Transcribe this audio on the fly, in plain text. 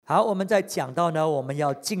好，我们在讲到呢，我们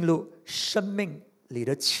要进入生命里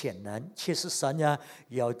的潜能。确实神呢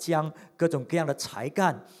有将各种各样的才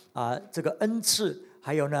干这个恩赐，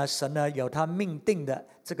还有呢神呢有他命定的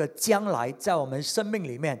这个将来在我们生命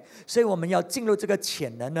里面，所以我们要进入这个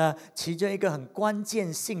潜能呢，其中一个很关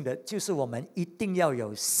键性的就是我们一定要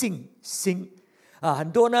有信心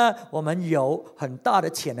很多呢我们有很大的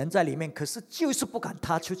潜能在里面，可是就是不敢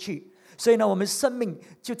踏出去，所以呢我们生命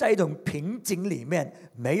就在一种瓶颈里面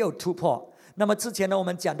没有突破。那么之前呢我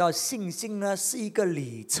们讲到信心呢是一个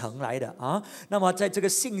里程来的那么在这个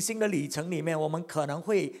信心的里程里面，我们可能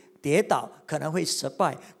会跌倒，可能会失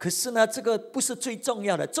败，可是呢这个不是最重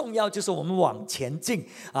要的，重要就是我们往前进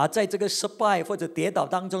在这个失败或者跌倒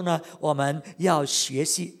当中呢，我们要学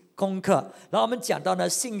习功课。然后我们讲到呢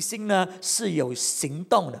信心呢是有行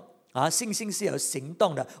动的信心是有行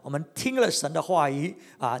动的，我们听了神的话语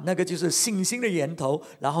那个就是信心的源头。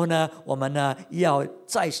然后呢我们呢要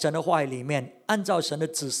在神的话语里面按照神的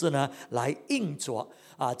指示呢来应着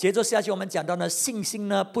接着下去我们讲到呢信心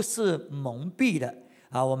呢不是蒙蔽的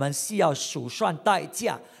我们需要数算代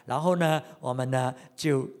价，然后呢我们呢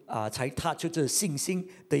就才踏出这信心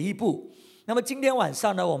的一步。那么今天晚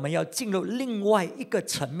上呢我们要进入另外一个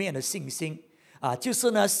层面的信心就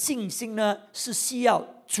是呢信心呢是需要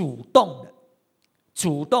主动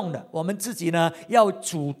的，我们自己呢要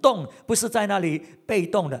主动，不是在那里被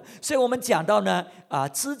动的。所以我们讲到呢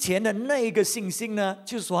之前的那一个信心呢，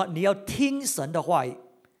就是说你要听神的话语，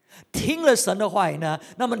听了神的话语呢，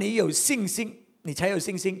那么你有信心，你才有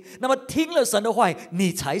信心。那么听了神的话语，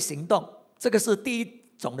你才行动，这个是第一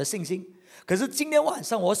种的信心。可是今天晚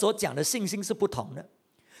上我所讲的信心是不同的。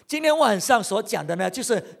今天晚上所讲的呢，就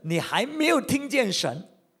是你还没有听见神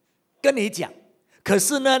跟你讲，可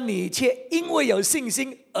是呢你却因为有信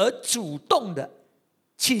心而主动的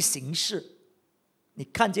去行事。你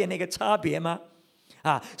看见那个差别吗？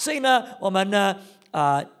所以呢我们呢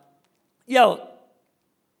要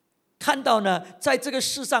看到呢，在这个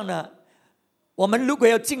世上呢，我们如果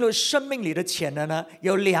要进入生命里的潜能呢，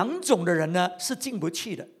有两种的人呢是进不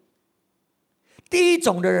去的。第一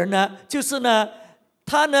种的人呢，就是呢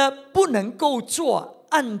他呢不能够做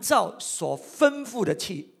按照所吩咐的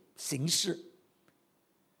去行事。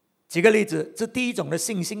举个例子，这第一种的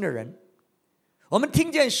信心的人，我们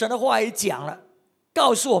听见神的话语讲了，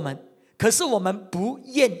告诉我们，可是我们不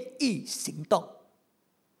愿意行动，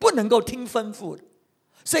不能够听吩咐的，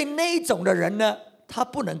所以那一种的人呢，他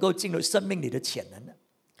不能够进入生命里的潜能的。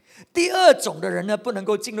第二种的人呢，不能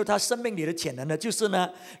够进入他生命里的潜能呢，就是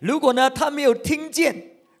呢，如果呢他没有听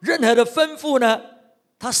见任何的吩咐呢，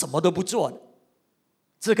他什么都不做的，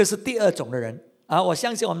这个是第二种的人我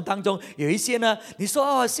相信我们当中有一些呢，你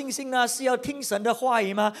说信心呢是要听神的话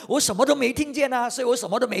语吗？我什么都没听见所以我什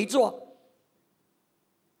么都没做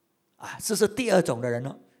这是第二种的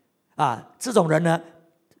人这种人呢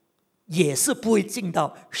也是不会进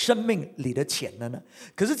到生命里的潜能的。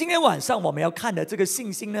可是今天晚上我们要看的这个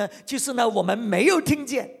信心呢，就是呢我们没有听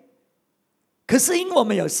见，可是因为我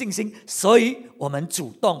们有信心，所以我们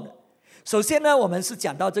主动的。首先呢，我们是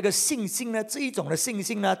讲到这个信心呢，这一种的信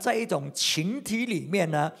心呢，在一种群体里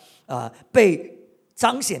面呢被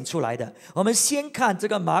彰显出来的。我们先看这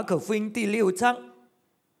个马可福音第6章，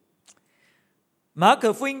马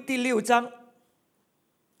可福音第6章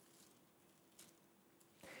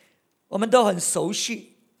我们都很熟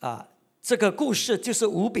悉这个故事就是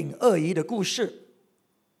5饼2鱼的故事。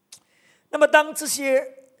那么当这些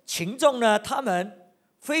群众呢，他们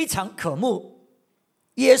非常渴慕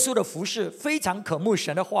耶稣的服事，非常渴慕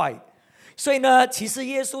神的话语，所以呢其实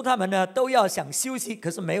耶稣他们呢都要想休息，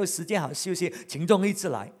可是没有时间好休息，群众一直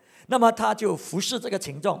来，那么他就服侍这个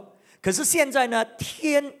群众。可是现在呢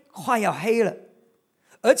天快要黑了，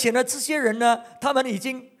而且呢这些人呢，他们已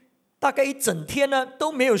经大概一整天呢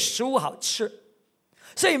都没有食物好吃，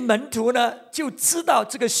所以门徒呢就知道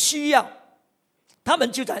这个需要，他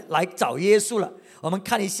们就来找耶稣了。我们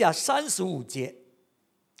看一下35节，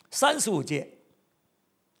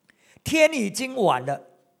天已经晚了，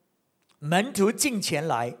门徒近前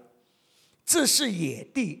来，这是野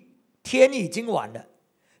地，天已经晚了，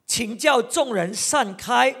请叫众人散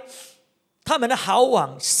开，他们好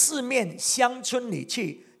往四面乡村里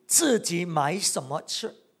去，自己买什么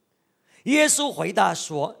吃。耶稣回答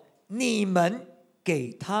说，你们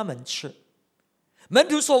给他们吃。门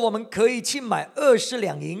徒说，我们可以去买20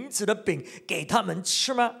两银子的饼给他们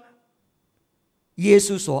吃吗？耶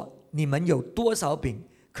稣说，你们有多少饼，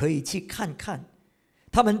可以去看看。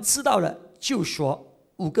他们知道了，就说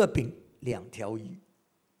5个饼2条鱼。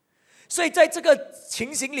所以在这个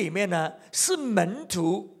情形里面呢，是门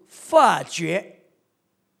徒发觉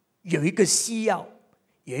有一个需要，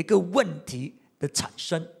有一个问题的产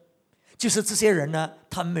生。就是这些人呢，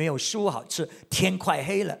他们没有食物好吃，天快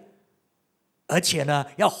黑了，而且呢，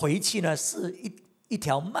要回去呢是一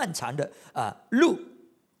条漫长的路。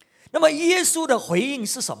那么耶稣的回应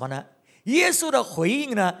是什么呢？耶稣的回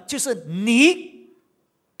应呢，就是你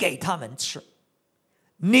给他们吃，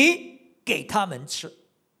你给他们吃。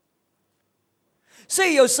所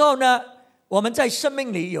以有时候呢，我们在生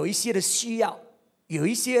命里有一些的需要，有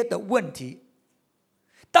一些的问题。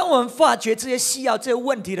当我们发觉这些需要、这些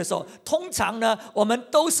问题的时候，通常呢，我们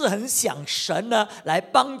都是很想神呢来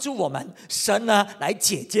帮助我们，神呢来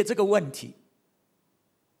解决这个问题。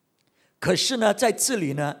可是呢，在这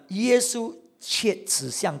里呢，耶稣却指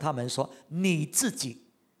向他们说：“你自己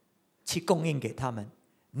去供应给他们，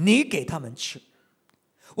你给他们吃。”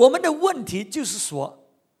我们的问题就是说，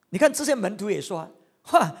你看这些门徒也说：“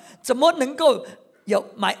怎么能够有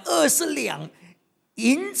买20两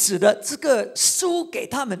银子的这个书给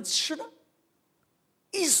他们吃呢？”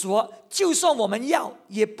一说，就算我们要，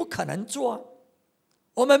也不可能做，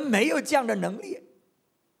我们没有这样的能力。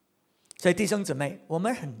所以弟兄姊妹，我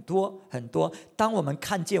们很多，当我们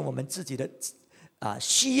看见我们自己的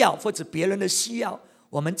需要或者别人的需要，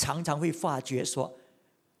我们常常会发觉说，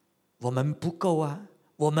我们不够啊，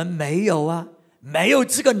我们没有啊，没有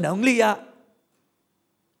这个能力啊，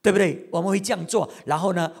对不对？我们会这样做，然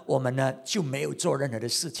后呢，我们呢就没有做任何的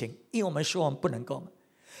事情，因为我们说我们不能够。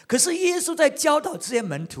可是耶稣在教导这些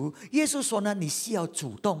门徒，耶稣说呢，你需要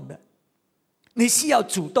主动的，你需要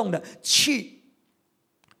主动的去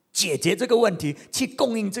解决这个问题，去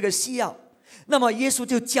供应这个需要。那么耶稣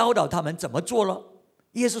就教导他们怎么做了。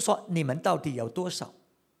耶稣说：“你们到底有多少？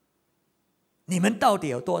你们到底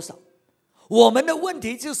有多少？”我们的问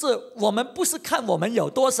题就是，我们不是看我们有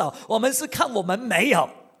多少，我们是看我们没有，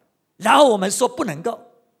然后我们说不能够。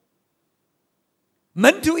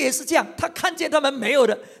门徒也是这样，他看见他们没有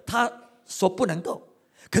的，他说不能够。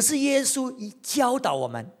可是耶稣一教导我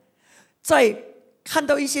们，在看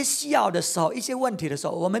到一些需要的时候，一些问题的时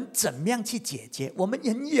候，我们怎么样去解决？我们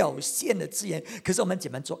很有限的资源，可是我们怎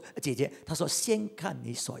么做解决？他说：“先看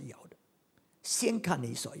你所有的，先看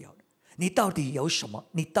你所有的，你到底有什么？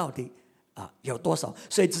你到底有多少？”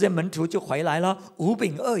所以这些门徒就回来了，5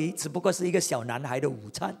饼2鱼，只不过是一个小男孩的午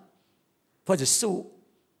餐，或者食物。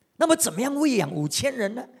那么怎么样喂养5000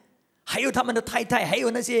人呢？还有他们的太太，还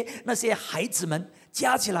有那些孩子们，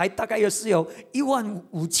加起来大概有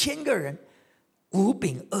15000个人。5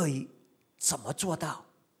饼2鱼怎么做到？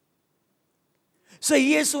所以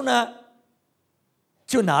耶稣呢，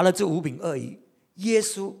就拿了这5饼2鱼，耶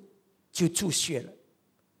稣就祝谢了。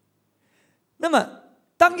那么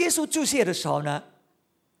当耶稣祝谢的时候呢，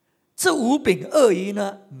这5饼2鱼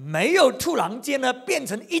呢，没有突然间呢变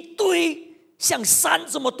成一堆像山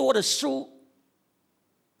这么多的书，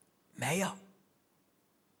没有。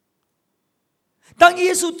当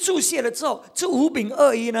耶稣祝谢了之后，这5饼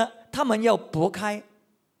2鱼呢，他们要拨开。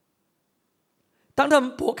当他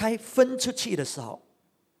们拨开分出去的时候，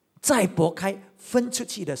再拨开分出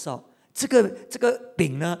去的时候，这个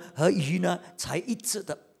饼呢和鱼呢才一致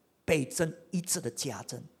的倍增，一致的加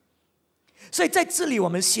增。所以在这里我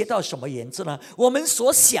们学到什么原则呢？我们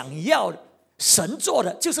所想要神做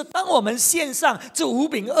的，就是当我们献上这5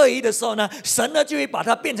饼2鱼的时候呢，神呢就会把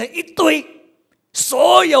它变成一堆，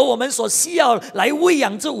所有我们所需要来喂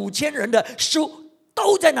养这5000人的书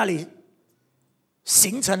都在那里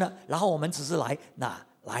形成了，然后我们只是来拿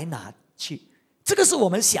去，这个是我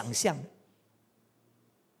们想象的。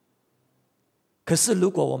可是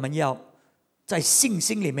如果我们要在信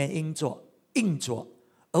心里面硬着，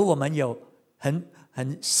而我们有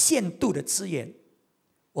很限度的资源，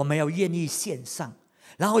我们要愿意献上，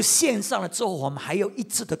然后献上了之后，我们还有一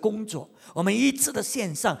致的工作，我们一致的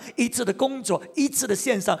献上，一致的工作，一致的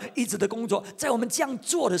献上，一致的工作。在我们这样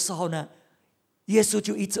做的时候呢，耶稣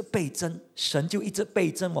就一直倍增，神就一直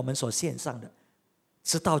倍增我们所献上的，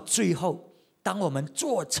直到最后，当我们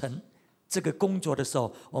做成这个工作的时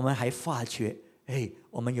候，我们还发觉，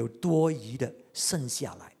我们有多余的剩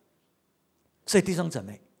下来。所以弟兄姊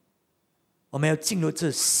妹，我们要进入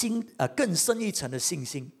这更深一层的信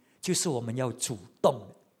心，就是我们要主动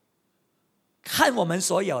的看我们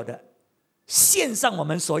所有的，献上我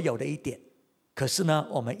们所有的一点。可是呢，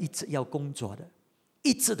我们一直要工作的，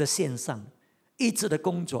一直的献上，一直的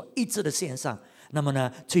工作，一直的献上，那么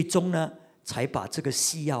呢，最终呢，才把这个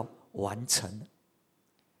需要完成。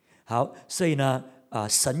好，所以呢，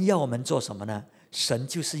神要我们做什么呢？神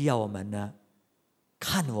就是要我们呢，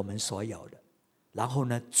看我们所有的，然后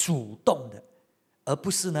呢，主动的，而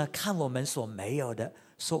不是呢，看我们所没有的，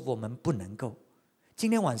说我们不能够。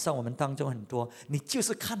今天晚上我们当中很多，你就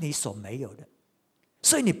是看你所没有的，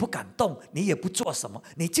所以你不敢动，你也不做什么，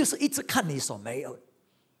你就是一直看你所没有的。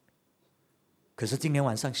可是今天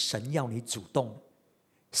晚上神要你主动，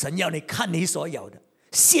神要你看你所有的，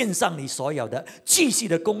献上你所有的，继续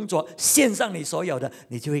的工作，献上你所有的，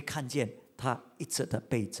你就会看见他一次的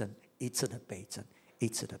倍增，一次的倍增，一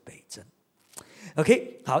次的倍增。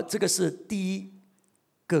 OK， 好，这个是第一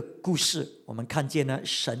个故事，我们看见呢，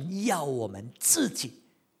神要我们自己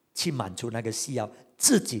去满足那个需要，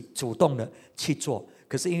自己主动的去做。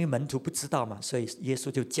可是因为门徒不知道嘛，所以耶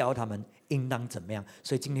稣就教他们应当怎么样。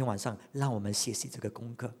所以今天晚上让我们学习这个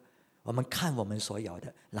功课，我们看我们所有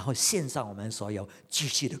的，然后献上我们所有，继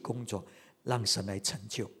续的工作，让神来成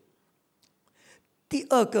就。第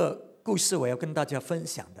二个故事我要跟大家分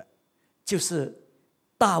享的，就是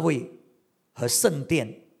大卫和圣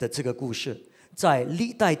殿的这个故事，在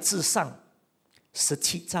历代志上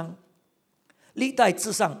17章，历代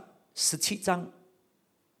志上17章。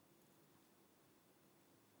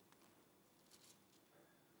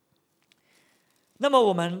那么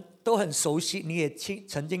我们都很熟悉，你也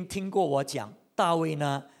曾经听过我讲，大卫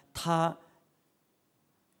呢，他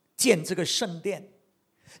建这个圣殿，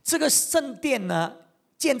这个圣殿呢，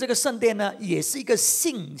建这个圣殿呢，也是一个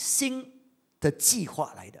信心的计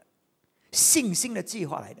划来的，信心的计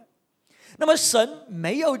划来的。那么神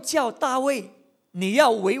没有叫大卫你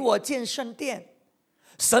要为我建圣殿，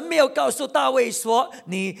神没有告诉大卫说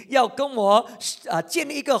你要跟我建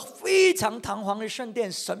立一个非常堂皇的圣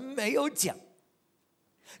殿，神没有讲。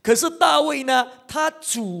可是大卫呢，他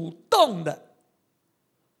主动的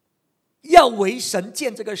要为神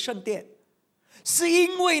建这个圣殿，是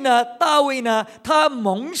因为呢，大卫呢，他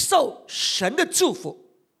蒙受神的祝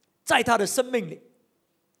福在他的生命里。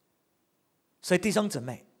所以弟兄姊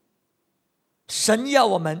妹，神要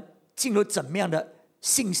我们进入怎么样的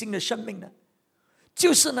信心的生命呢？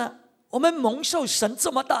就是呢，我们蒙受神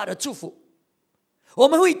这么大的祝福，我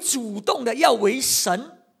们会主动的要为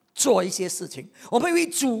神做一些事情，我们会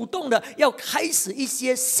主动的要开始一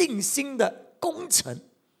些信心的工程，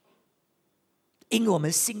因为我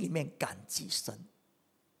们心里面感激神。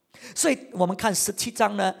所以我们看17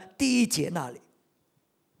章呢，第1节那里，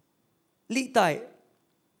历代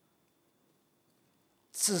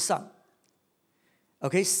志上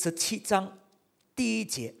OK 17章第1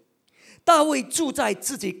节，大卫住在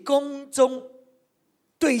自己宫中，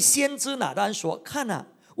对先知拿单说，看啊，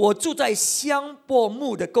我住在香柏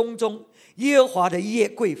木的宫中，耶和华的约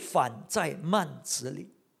柜反在幔子里。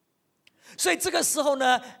所以这个时候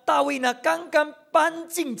呢，大卫呢刚刚搬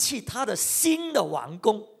进去他的新的王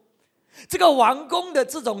宫。这个王宫的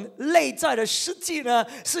这种内在的设计呢，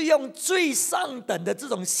是用最上等的这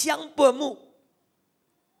种香柏木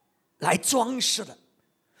来装饰的。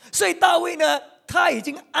所以大卫呢，他已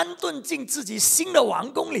经安顿进自己新的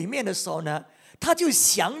王宫里面的时候呢，他就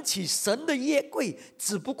想起神的约柜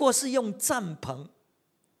只不过是用帐篷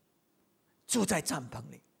住在帐篷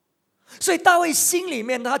里。所以大卫心里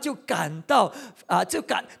面他就感到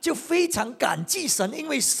就非常感激神，因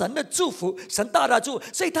为神的祝福，神大大祝福，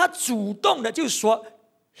所以他主动的就说，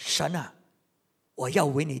神啊，我要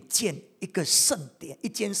为你建一个圣殿，一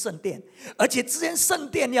间圣殿，而且这间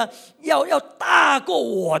圣殿要大过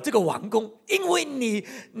我这个王宫，因为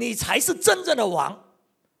你才是真正的王，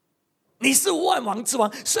你是万王之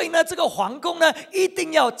王，所以呢，这个皇宫呢一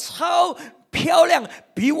定要超漂亮，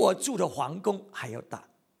比我住的皇宫还要大，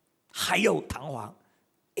还有堂皇，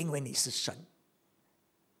因为你是神。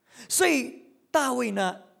所以大卫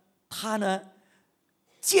呢，他呢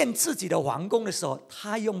建自己的王宫的时候，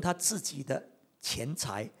他用他自己的钱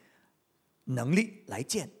财能力来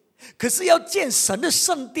建。可是要建神的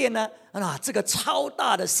圣殿呢，这个超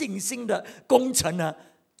大的信心的工程呢，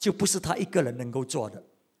就不是他一个人能够做的。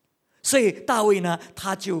所以大卫呢，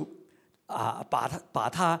他就把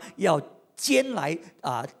他要建来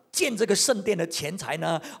建这个圣殿的钱财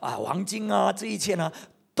呢，黄金这一切呢，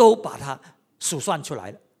都把它数算出来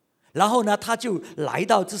了。然后呢，他就来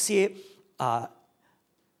到这些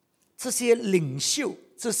领袖、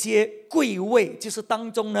这些贵位，就是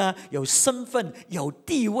当中呢有身份、有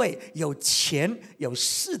地位、有钱、有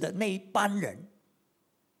势的那一班人。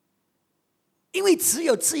因为只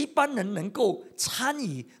有这一班人能够参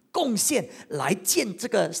与贡献来建这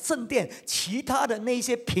个圣殿，其他的那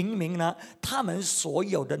些平民呢，他们所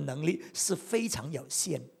有的能力是非常有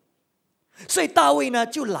限。所以大卫呢，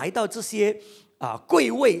就来到这些贵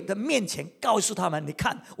位的面前，告诉他们，你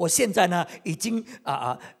看我现在呢已经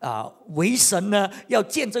为神呢要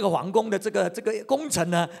建这个皇宫的这个工程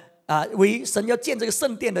呢，为神要建这个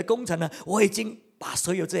圣殿的工程呢，我已经把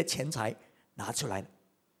所有这些钱财拿出来了，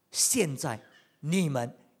现在你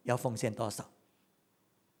们要奉献多少？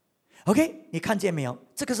 OK， 你看见没有？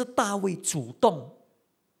这个是大卫主动，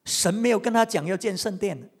神没有跟他讲要建圣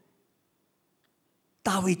殿的。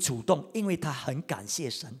大卫主动，因为他很感谢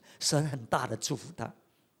神，神很大的祝福他。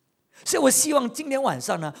所以我希望今天晚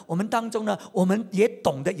上呢，我们当中呢，我们也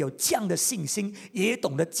懂得有这样的信心，也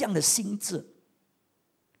懂得这样的心智。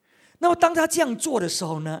那么当他这样做的时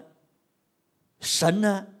候呢，神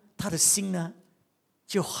呢，他的心呢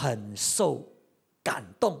就很受感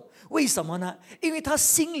动。为什么呢？因为他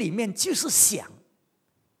心里面就是想，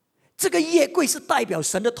这个约柜是代表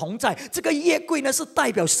神的同在，这个约柜呢是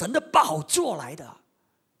代表神的宝座来的，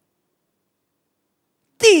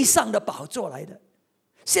地上的宝座来的。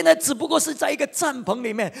现在只不过是在一个帐篷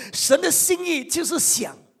里面，神的心意就是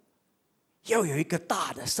想要有一个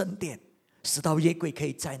大的圣殿，使到约柜可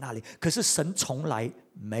以在那里。可是神从来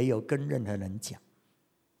没有跟任何人讲，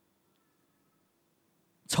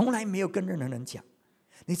从来没有跟任何人讲。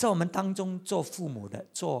你知道我们当中做父母的，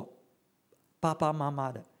做爸爸妈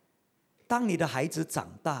妈的，当你的孩子长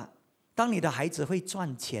大，当你的孩子会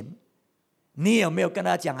赚钱，你有没有跟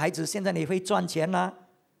他讲，孩子，现在你会赚钱啊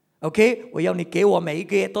？OK， 我要你给我每一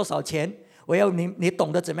个月多少钱？我要你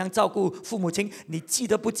懂得怎么样照顾父母亲。你记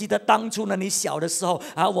得不记得当初呢？你小的时候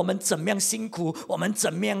啊，我们怎么样辛苦？我们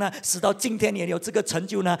怎么样呢？使到今天你有这个成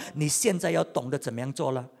就呢？你现在要懂得怎么样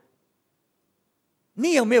做了。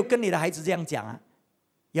你有没有跟你的孩子这样讲啊？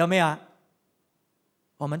有没有啊？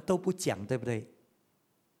我们都不讲，对不对？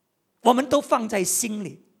我们都放在心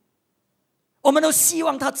里，我们都希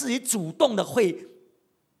望他自己主动的会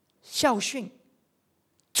孝顺，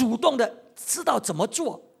主动的知道怎么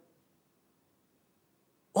做。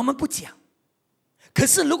我们不讲，可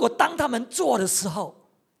是如果当他们做的时候，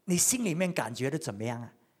你心里面感觉的怎么样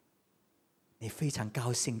啊？你非常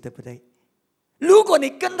高兴，对不对？如果你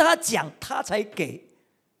跟他讲，他才给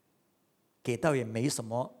到也没什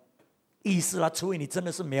么意思了，除非你真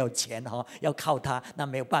的是没有钱要靠他，那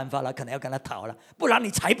没有办法了，可能要跟他讨了，不然你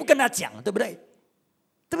才不跟他讲，对不对？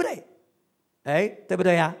对不对？对不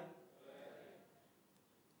对呀？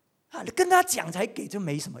你跟他讲才给就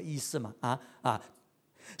没什么意思嘛，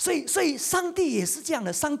所以上帝也是这样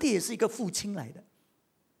的，上帝也是一个父亲来的，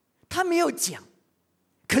他没有讲，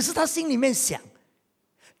可是他心里面想。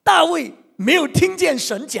大卫没有听见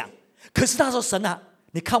神讲，可是他说，神啊，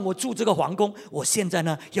你看我住这个皇宫，我现在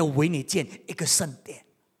呢要为你建一个圣殿。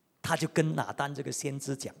他就跟拿单这个先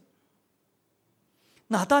知讲，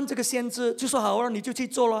拿单这个先知就说，好了，你就去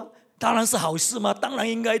做了，当然是好事嘛，当然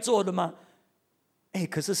应该做的嘛。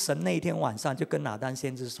可是神那一天晚上就跟拿单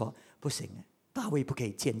先知说，不行，大卫不可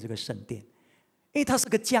以建这个圣殿，因为他是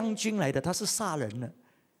个将军来的，他是杀人了，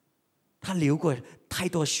他流过太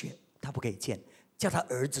多血，他不可以建，叫他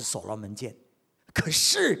儿子所罗门建。可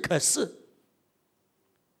是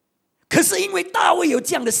因为大卫有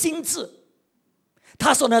这样的心智，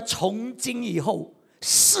他说呢，从今以后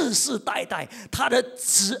世世代代他的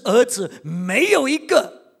儿子没有一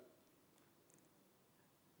个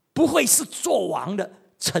不会是做王的，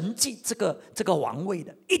承继这个王位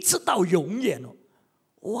的，一直到永远哦。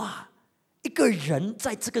哇，一个人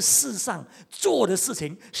在这个世上做的事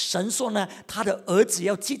情，神说呢，他的儿子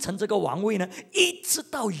要继承这个王位呢，一直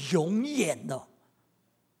到永远的，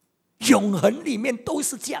永恒里面都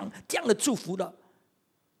是这样的祝福的。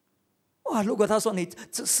哇！如果他说你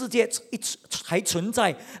这世界还存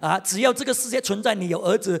在只要这个世界存在，你有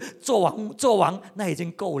儿子做王，那已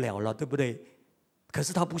经够了，对不对？可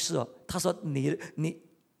是他不是哦，他说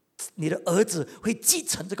你的儿子会继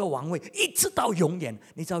承这个王位，一直到永远。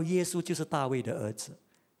你知道耶稣就是大卫的儿子，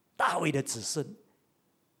大卫的子孙。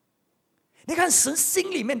你看神心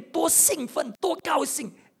里面多兴奋，多高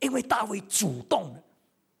兴，因为大卫主动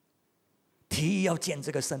提议要建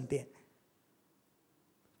这个圣殿。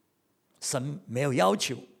神没有要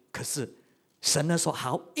求，可是神呢说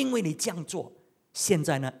好，因为你这样做，现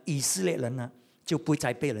在呢以色列人呢就不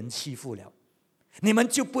再被人欺负了，你们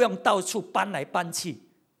就不用到处搬来搬去，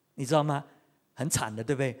你知道吗？很惨的，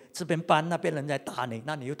对不对？这边搬，那边人在打你，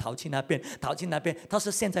那你又逃去那边。他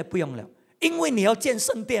说现在不用了，因为你要建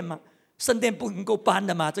圣殿嘛，圣殿不能够搬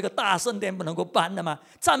的嘛，这个大圣殿不能够搬的嘛，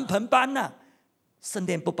帐篷搬了，圣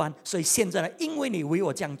殿不搬。所以现在呢，因为你为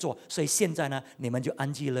我这样做，所以现在呢，你们就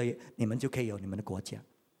安居乐业，你们就可以有你们的国家。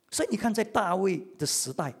所以你看，在大卫的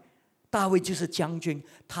时代，大卫就是将军，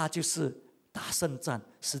他就是打胜仗，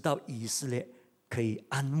使到以色列可以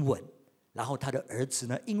安稳。然后他的儿子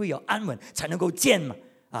呢，因为有安稳才能够建嘛，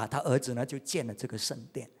他儿子呢就建了这个圣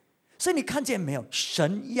殿。所以你看见没有？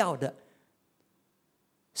神要的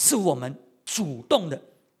是我们主动的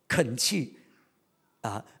肯去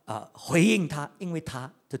回应他，因为他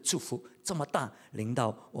的祝福这么大临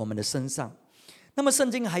到我们的身上。那么圣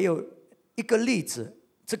经还有一个例子，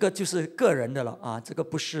这个就是个人的了这个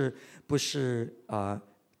不是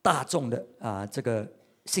大众的这个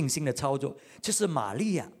信心的操作，就是玛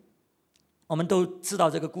利亚。我们都知道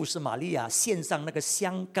这个故事，玛利亚献上那个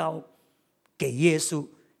香膏给耶稣，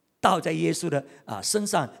倒在耶稣的身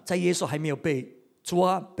上，在耶稣还没有被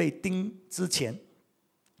抓被钉之前。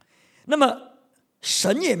那么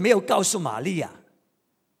神也没有告诉玛利亚，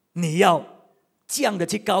你要这样的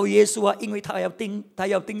去膏耶稣啊，因为他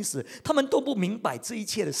要钉死。他们都不明白这一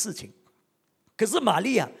切的事情。可是玛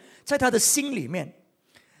利亚在他的心里面，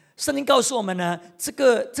圣经告诉我们呢，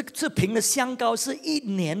这瓶的香膏是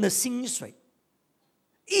1年的薪水。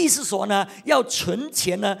意思说呢，要存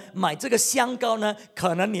钱呢，买这个香膏呢，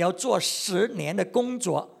可能你要做10年的工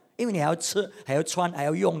作，因为你还要吃，还要穿，还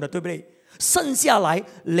要用的，对不对？剩下来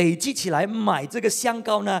累积起来买这个香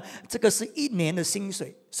膏呢，这个是1年的薪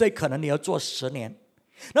水，所以可能你要做10年。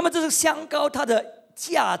那么这个香膏它的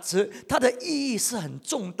价值，它的意义是很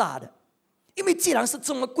重大的，因为既然是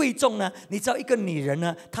这么贵重呢，你知道一个女人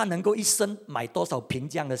呢，她能够一生买多少瓶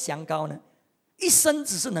这样的香膏呢？一生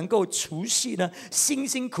只是能够储蓄呢，辛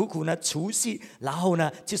辛苦苦呢储蓄，然后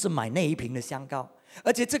呢就是买那一瓶的香膏。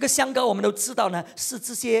而且这个香膏我们都知道呢，是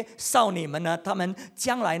这些少女们呢，她们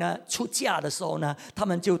将来呢出嫁的时候呢，她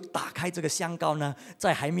们就打开这个香膏呢，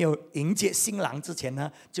在还没有迎接新郎之前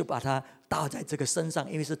呢，就把它倒在这个身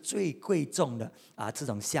上，因为是最贵重的这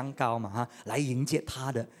种香膏嘛来迎接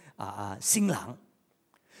她的新郎。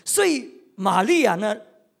所以玛利亚呢，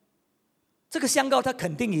这个香膏她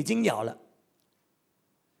肯定已经有了。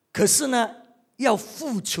可是呢，要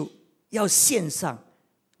付出，要献上，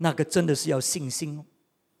那个真的是要信心哦，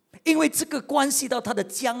因为这个关系到他的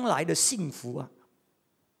将来的幸福啊。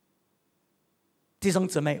弟兄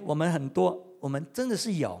姊妹，我们很多，我们真的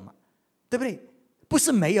是有嘛，对不对？不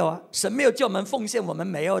是没有啊，神没有叫我们奉献我们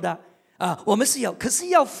没有的我们是有，可是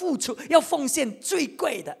要付出，要奉献最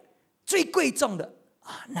贵的、最贵重的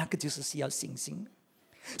那个就是需要信心。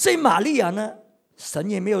所以玛利亚呢，神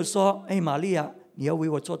也没有说，玛利亚，你要为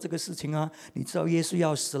我做这个事情啊！你知道耶稣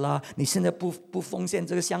要死了，你现在不奉献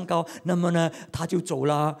这个香膏，那么呢，他就走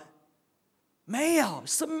了。没有，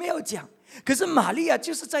神没有讲。可是玛利亚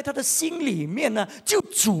就是在他的心里面呢，就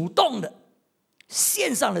主动的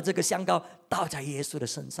献上了这个香膏，倒在耶稣的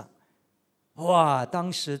身上。哇！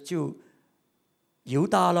当时就犹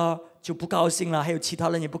大了，就不高兴了，还有其他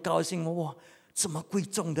人也不高兴。哇！这么贵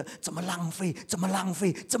重的，怎么浪费？怎么浪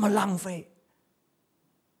费？怎么浪费？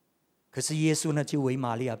可是耶稣呢，就为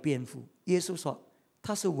玛利亚辩护。耶稣说，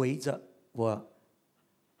他是围着我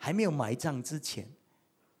还没有埋葬之前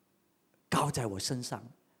膏在我身上。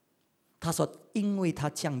他说，因为他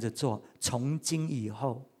这样子做，从今以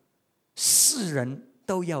后世人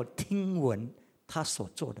都要听闻他所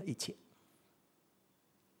做的一切。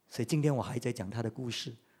所以今天我还在讲他的故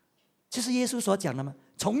事，就是耶稣所讲的嘛，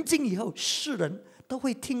从今以后世人都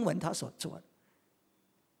会听闻他所做的。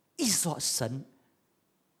意思说，神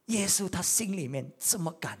耶稣他心里面这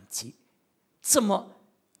么感激，这么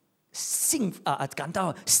感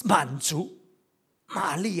到满足，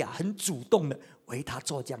玛利亚很主动的为他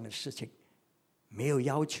做这样的事情，没有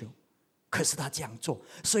要求，可是他这样做，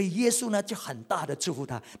所以耶稣呢就很大的祝福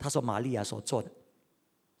他。他说玛利亚所做的，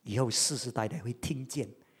以后世世代代会听见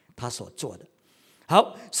他所做的。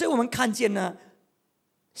好，所以我们看见呢，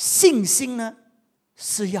信心呢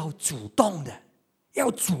是要主动的。要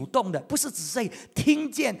主动的，不是只是听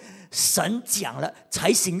见神讲了才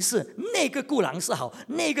行事，那个固然是好，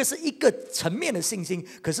那个是一个层面的信心。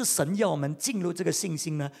可是神要我们进入这个信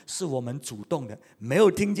心呢，是我们主动的，没有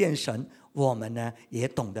听见神，我们呢也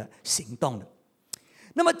懂得行动的。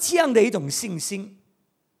那么这样的一种信心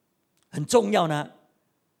很重要呢，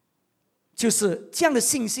就是这样的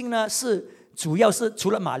信心呢，是主要是除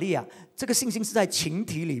了玛利亚，这个信心是在群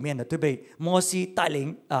体里面的，对不对？摩西带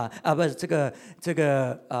领不是这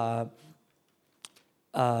个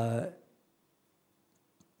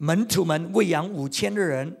门徒们喂养5000的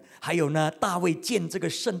人，还有呢大卫建这个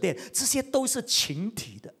圣殿，这些都是群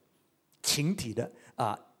体的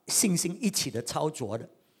信心一起的操作的。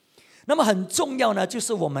那么很重要呢，就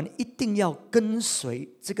是我们一定要跟随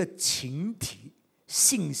这个群体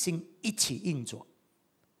信心一起运作。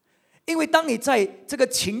因为当你在这个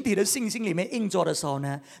群体的信心里面运作的时候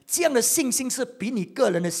呢，这样的信心是比你个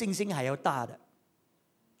人的信心还要大的。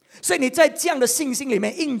所以你在这样的信心里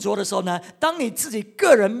面运作的时候呢，当你自己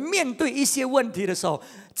个人面对一些问题的时候，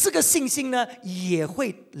这个信心呢也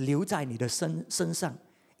会留在你的身上。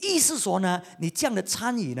意思说呢，你这样的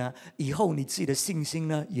参与呢，以后你自己的信心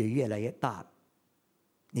呢也越来越大，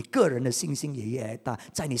你个人的信心也越来越大，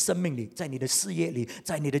在你生命里，在你的事业里，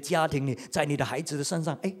在你的家庭里，在你的孩子的身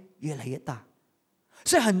上，越来越大。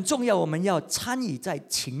所以很重要，我们要参与在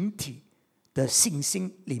群体的信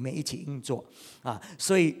心里面一起运作啊。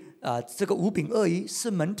所以这个五饼二鱼是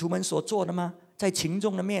门徒们所做的吗？在群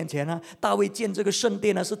众的面前呢，大卫建这个圣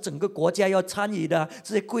殿呢，是整个国家要参与的，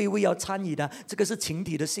这些贵位要参与的，这个是群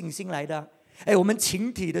体的信心来的。我们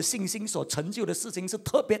群体的信心所成就的事情是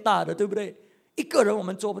特别大的，对不对？一个人我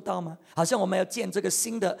们做不到吗？好像我们要建这个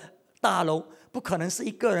新的大楼，不可能是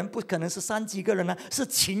一个人，不可能是3几个人呢，是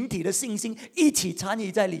群体的信心一起参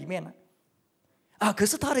与在里面呢。可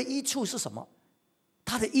是它的益处是什么？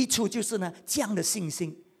它的益处就是呢，这样的信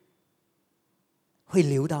心会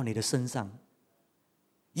流到你的身上。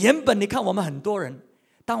原本你看我们很多人，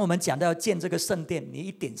当我们讲到要建这个圣殿，你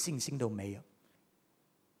一点信心都没有。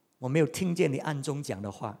我没有听见你暗中讲的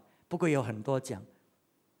话，不过有很多讲，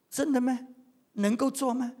真的吗？能够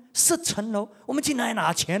做吗？10层楼，我们去哪里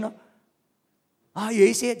拿钱呢？有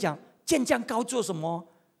一些讲建这样高做什么？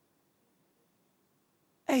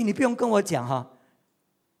你不用跟我讲哈，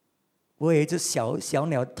我有一只小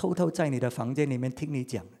鸟偷偷在你的房间里面听你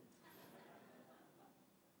讲，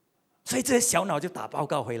所以这些小鸟就打报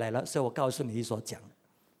告回来了，所以我告诉你所讲的。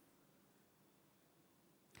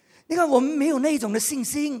你看我们没有那种的信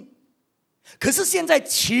心，可是现在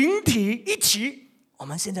群体一起，我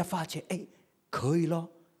们现在发觉可以咯，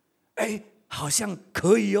好像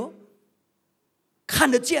可以哦，看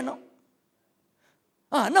得见哦。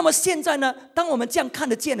那么现在呢，当我们这样看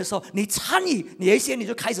得见的时候，你参与，有一些你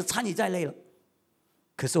就开始参与在内了。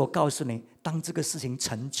可是我告诉你，当这个事情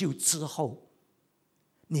成就之后，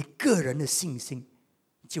你个人的信心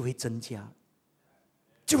就会增加，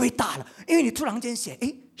就会大了，因为你突然间想，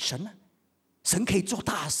神呢？神可以做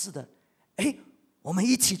大事的，我们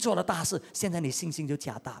一起做了大事，现在你信心就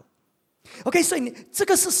加大了。OK， 所以这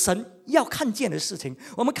个是神要看见的事情。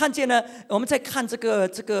我们看见呢，我们在看这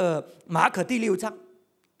个马可第6章，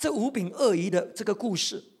这5饼2鱼的这个故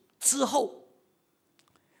事之后，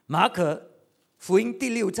马可福音第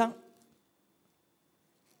6章，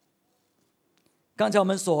刚才我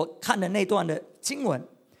们所看的那段的经文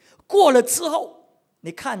过了之后，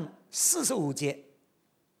你看45节，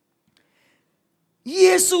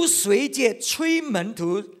耶稣随即催门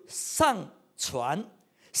徒上船，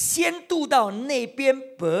先渡到那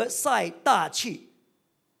边伯赛大去。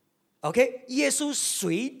OK， 耶稣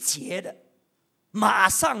随即的，马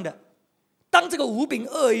上的，当这个5饼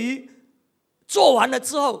2鱼做完了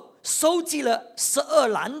之后，收集了12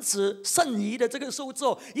篮子剩余的这个数之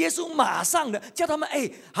后，耶稣马上的叫他们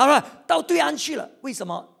好了，到对岸去了。为什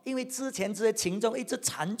么？因为之前这些群众一直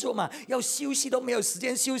缠住嘛，要休息都没有时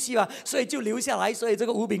间休息嘛，所以就留下来，所以这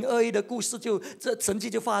个5饼2鱼的故事这神迹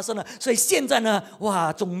就发生了。所以现在呢，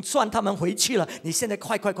哇，总算他们回去了，你现在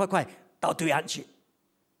快到对岸去。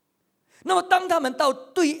那么当他们到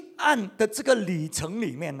对岸的这个旅程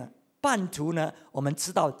里面呢，半途呢，我们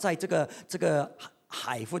知道在这个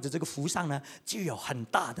海或者这个湖上呢，就有很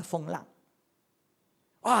大的风浪。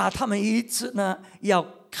他们一直呢要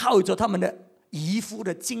靠着他们的渔夫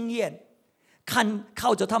的经验，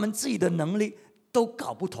靠着他们自己的能力都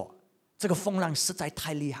搞不妥，这个风浪实在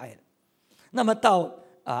太厉害了。那么到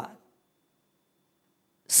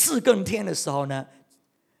4更天的时候呢，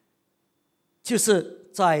就是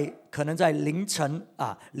可能在凌晨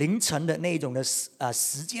的那种的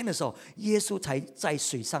时间的时候，耶稣才在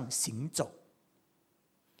水上行走。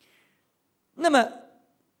那么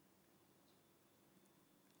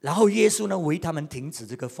然后耶稣呢为他们停止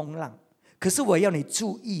这个风浪。可是我要你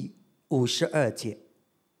注意52节，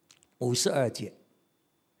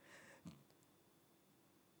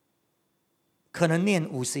可能念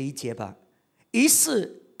51节吧。于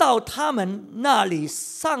是到他们那里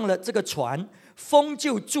上了这个船，风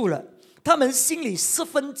就住了，他们心里十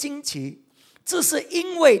分惊奇，这是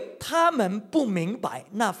因为他们不明白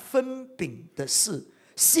那分饼的事，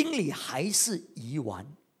心里还是疑顽。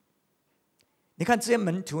你看这些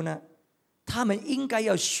门徒呢，他们应该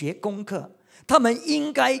要学功课，他们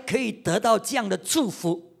应该可以得到这样的祝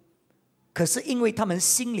福，可是因为他们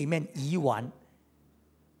心里面疑顽，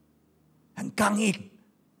很刚硬，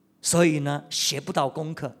所以呢学不到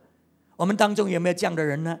功课。我们当中有没有这样的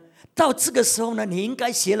人呢？到这个时候呢，你应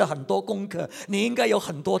该学了很多功课，你应该有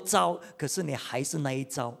很多招，可是你还是那一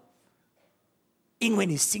招，因为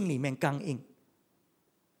你心里面刚硬。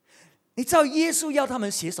你知道耶稣要他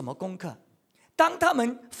们学什么功课？当他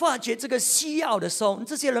们发觉这个需要的时候，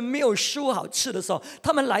这些人没有食物好吃的时候，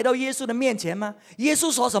他们来到耶稣的面前吗？耶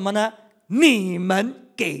稣说什么呢？你们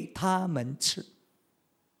给他们吃。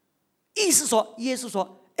意思说，耶稣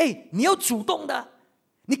说，你要主动的，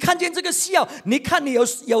你看见这个需要，你看你有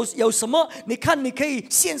什么，你看你可以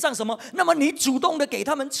献上什么，那么你主动的给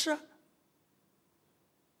他们吃。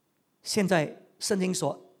现在圣经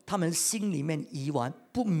说，他们心里面疑完，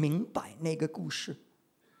不明白那个故事。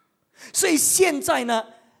所以现在呢，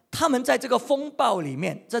他们在这个风暴里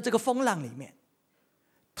面，在这个风浪里面，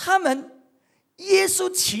耶稣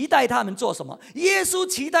期待他们做什么？耶稣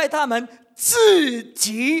期待他们自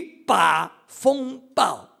己把风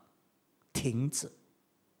暴停止，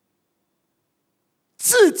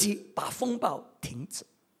自己把风暴停止，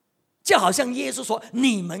就好像耶稣说：“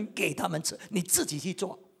你们给他们吃，你自己去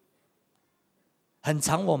做。”很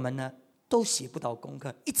常我们呢都写不到功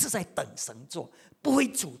课，一直在等神做，不会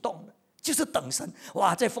主动的，就是等神。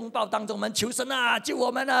哇，在风暴当中，我们求神啊，救我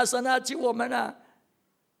们啊，神啊，救我们啊！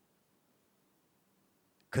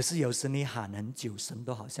可是有时你喊很久，神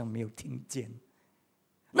都好像没有听见，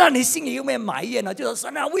那你心里有没有埋怨呢？就说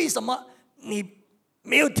神啊，为什么你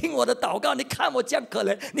没有听我的祷告？你看我这样可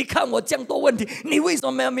怜，你看我这样多问题，你为什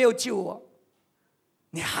么没有救我？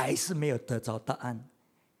你还是没有得着答案。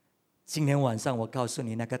今天晚上我告诉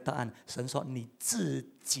你那个答案，神说你自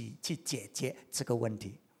己去解决这个问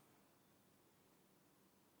题。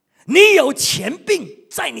你有权柄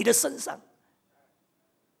在你的身上，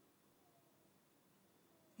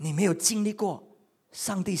你没有经历过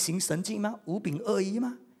上帝行神迹吗？五饼二鱼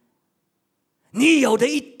吗？你有的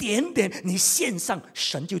一点点，你献上，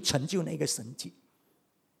神就成就那个神迹。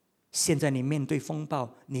现在你面对风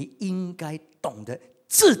暴，你应该懂得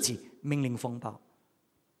自己命令风暴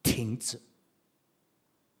停止。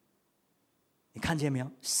你看见没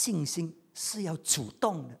有？信心是要主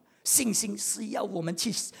动的，信心是要我们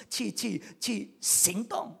去行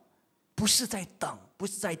动，不是在等，不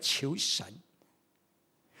是在求神。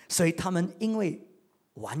所以他们因为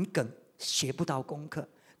顽梗学不到功课，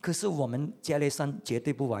可是我们加利山绝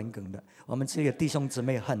对不顽梗的，我们这个弟兄姊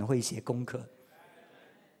妹很会写功课。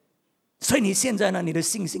所以你现在呢，你的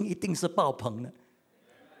信心一定是爆棚的，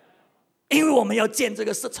因为我们要建这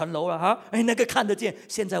个4层楼了哈，那个看得见。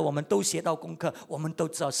现在我们都学到功课，我们都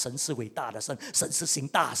知道神是伟大的神，神是行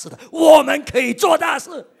大事的，我们可以做大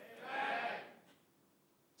事。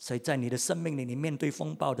所以在你的生命里，你面对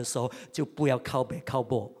风暴的时候，就不要靠北靠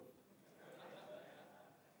北，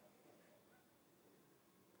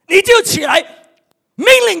你就起来命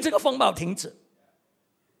令这个风暴停止，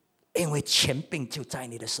因为权柄就在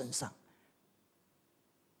你的身上。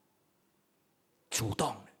主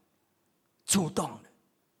动的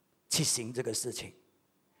去行这个事情。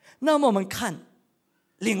那么我们看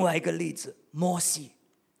另外一个例子，摩西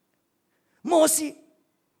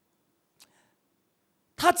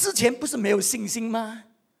他之前不是没有信心吗？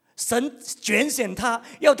神拣选他，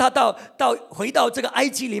要他回到这个埃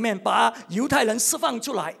及里面，把犹太人释放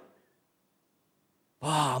出来。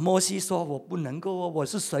哇，摩西说：“我不能够，我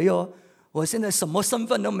是谁哦？我现在什么身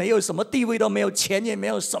份都没有，什么地位都没有，钱也没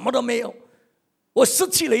有，什么都没有。我失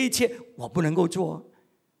去了一切，我不能够做。”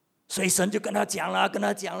所以神就跟他讲了，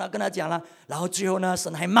然后最后呢，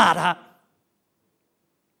神还骂他。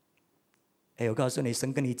我告诉你，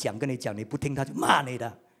神跟你讲，你不听他就骂你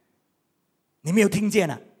的，你没有听见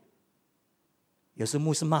啊？有时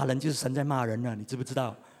牧师骂人就是神在骂人了，你知不知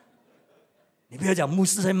道？你不要讲牧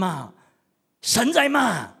师在骂，神在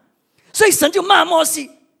骂。所以神就骂摩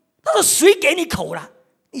西，他说：“谁给你口了？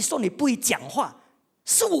你说你不会讲话。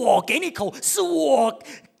是我给你口，是我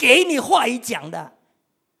给你话语讲的，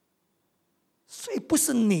所以不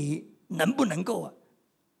是你能不能够啊，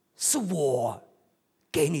是我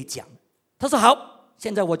给你讲。”他说：“好，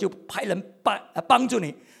现在我就派人帮助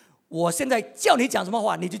你。我现在叫你讲什么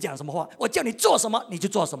话，你就讲什么话；我叫你做什么，你就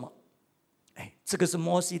做什么。”这个是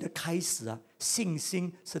摩西的开始啊！信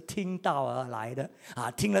心是听道而来的啊，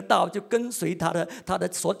听了道就跟随他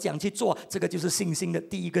的所讲去做，这个就是信心的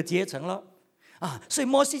第一个阶层了。所以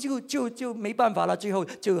摩西就没办法了，最后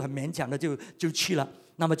就很勉强的就去了。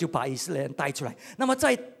那么就把以色列人带出来。那么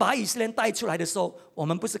在把以色列人带出来的时候，我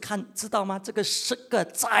们不是知道吗？这个是个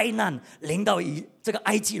灾难临到这个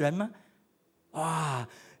埃及人吗？哇，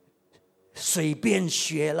水变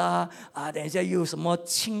血啦等一下又什么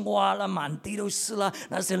青蛙啦，满地都是啦，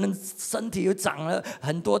那些人身体又长了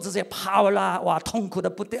很多这些泡啦，哇，痛苦的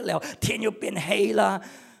不得了，天又变黑啦，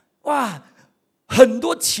哇，很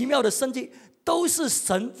多奇妙的神迹。都是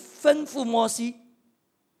神吩咐摩西，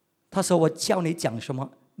他说：“我叫你讲什么，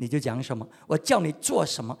你就讲什么；我叫你做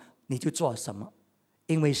什么，你就做什么。”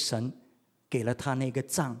因为神给了他那个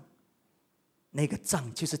杖，那个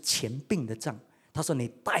杖就是权柄的杖。他说：“你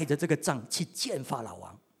带着这个杖去见法老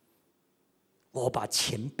王，我把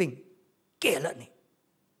权柄给了你，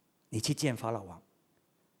你去见法老王，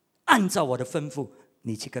按照我的吩咐，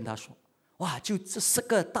你去跟他说。”哇，就这10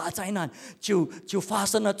个大灾难就发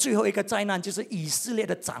生了。最后一个灾难就是以色列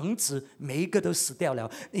的长子每一个都死掉了，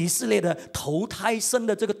以色列的头胎生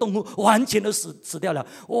的这个动物完全都死掉了。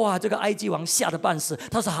哇，这个埃及王吓得半死，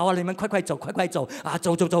他说好啊，你们快走啊，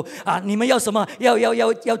走啊，你们要什么？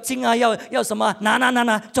要金啊，要什么？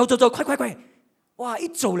拿，走，快！哇，一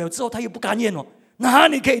走了之后他又不甘愿哦。哪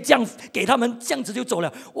里可以这样给他们这样子就走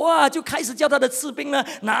了？哇，就开始叫他的士兵呢，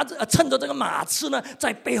趁着这个马刺呢，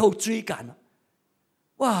在背后追赶了。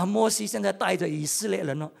哇，摩西现在带着以色列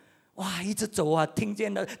人呢，哇，一直走啊，听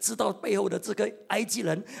见了，知道背后的这个埃及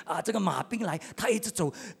人啊，这个马兵来，他一直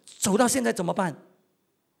走到现在怎么办？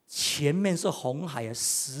前面是红海啊，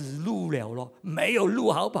死路了咯，没有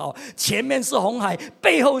路好跑。前面是红海，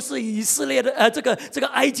背后是以色列的这个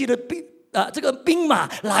埃及的这个兵马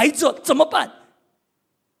来着，怎么办？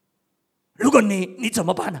如果你怎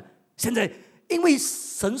么办呢？现在因为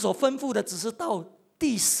神所吩咐的只是到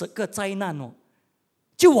第10个灾难哦，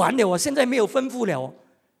就完了哦，现在没有吩咐了哦。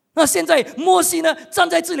那现在摩西呢站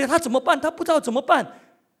在这里，他怎么办？他不知道怎么办。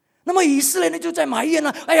那么以色列人就在埋怨了，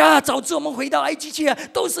哎呀，早知我们回到埃及去啊，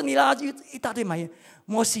都是你啦，就一大堆埋怨。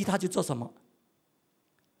摩西他就做什么？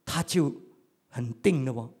他就很定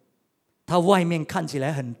了哦，他外面看起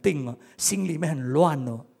来很定哦，心里面很乱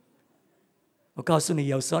哦。我告诉你，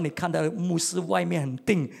有时候你看到牧师外面很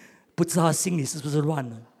定，不知道他心里是不是乱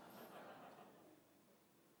了。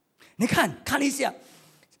你看一下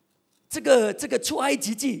这个出埃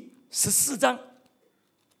及记14章，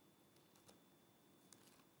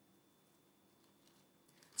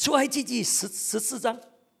出埃及记14章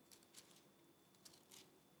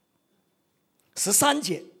13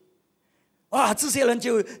节，哇，这些人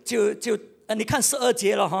就你看12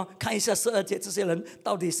节了哈，看一下12节，这些人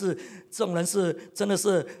到底是这种人是真的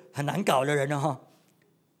是很难搞的人了哈。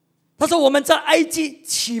他说：“我们在埃及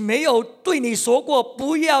岂没有对你说过，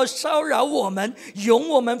不要骚扰我们，容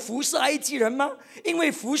我们服侍埃及人吗？因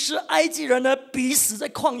为服侍埃及人呢，比死在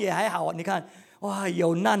旷野还好啊！你看，哇，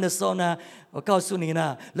有难的时候呢，我告诉你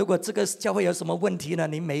呢，如果这个教会有什么问题呢，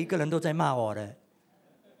你每一个人都在骂我的。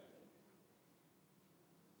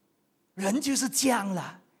人就是这样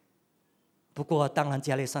啦。不过当然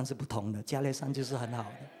加利山是不同的，加利山就是很好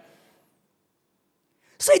的。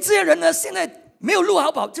所以这些人呢，现在没有路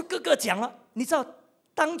好跑，就个个讲了。你知道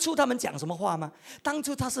当初他们讲什么话吗？当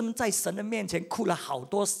初他是在神的面前哭了好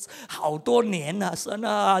多年了，神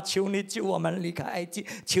啊，求你救我们离开埃及，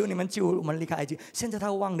求你们救我们离开埃及。现在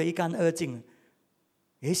他忘得一干二净了。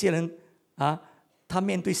有一些人啊，他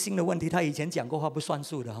面对新的问题，他以前讲过话不算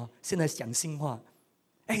数的哈，现在讲新话。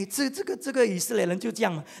哎，这个以色列人就这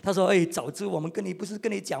样嘛。他说：“哎，早知我们不是跟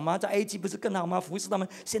你讲吗？在埃及不是更好吗？服侍他们，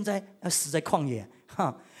现在死在旷野。”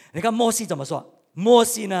哈，你看摩西怎么说？摩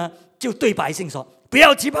西呢就对百姓说：“不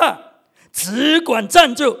要惧怕，只管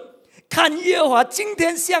站住，看耶和华今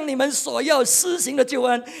天向你们所要施行的救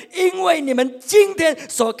恩，因为你们今天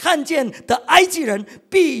所看见的埃及人，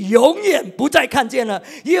必永远不再看见了。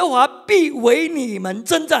耶和华必为你们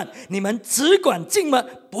征战，你们只管静默，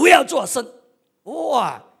不要作声。”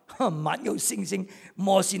哇，蛮有信心。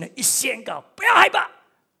摩西呢一宣告，不要害怕。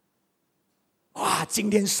哇，今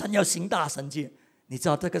天神要行大神迹，你知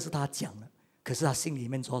道这个是他讲的，可是他心里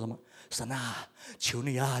面说什么？神啊，求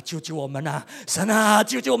你啊，救救我们啊！神啊，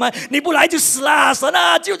救救我们！你不来就死了！神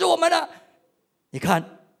啊，救救我们啊！你看，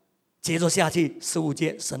接着下去15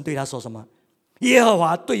节，神对他说什么？耶和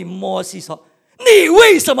华对摩西说：“你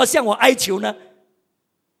为什么向我哀求呢？”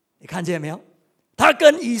你看见没有？他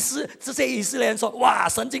跟这些以色列人说：“哇，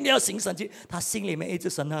神今天要行神迹。”他心里面一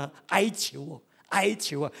直神啊哀求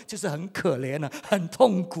啊，就是很可怜啊，很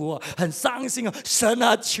痛苦啊，很伤心啊。神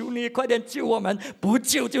啊，求你快点救我们，不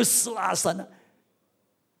救就死了，神啊！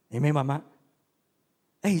你明白吗？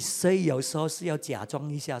哎，所以有时候是要假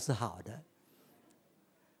装一下是好的。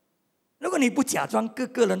如果你不假装，个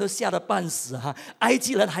个人都吓得半死哈。埃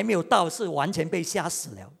及人还没有到，是完全被吓死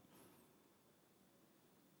了。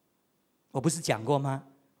我不是讲过吗？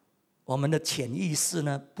我们的潜意识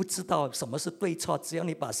呢，不知道什么是对错，只要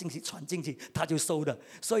你把信息传进去，它就收的。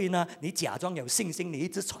所以呢，你假装有信心，你一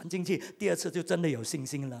直传进去，第二次就真的有信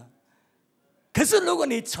心了。可是如果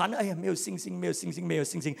你传，哎呀，没有信心，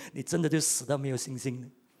你真的就死到没有信心了。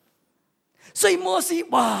所以摩西，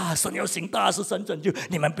哇，神要行大事，神拯救，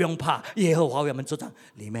你们不用怕，耶和华为我们作战。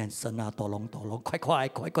里面神啊，多龙，快，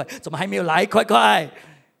怎么还没有来？快！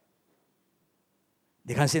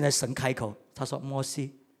你看现在神开口，他说：“摩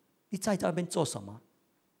西，你在这边做什么？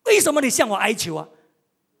为什么你向我哀求啊？”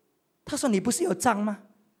他说：“你不是有杖吗？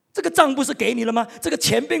这个杖不是给你了吗？这个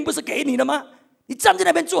权柄不是给你了吗？你站在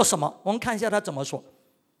那边做什么？”我们看一下他怎么说。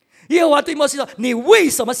耶和华对摩西说：“你为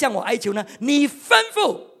什么向我哀求呢？你吩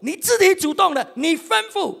咐，你自己主动的，你吩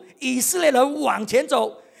咐以色列人往前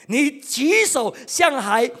走，你举手向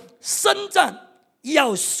海伸展，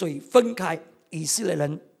要水分开，以色列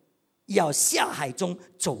人要下海中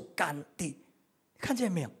走干地。”看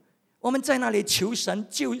见没有？我们在那里求神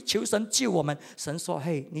救我们。神说：“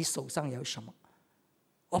嘿，你手上有什么？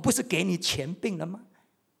我不是给你权柄了吗？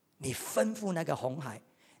你吩咐那个红海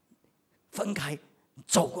分开，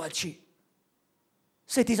走过去。”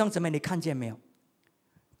所以弟兄姊妹，你看见没有？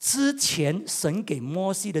之前神给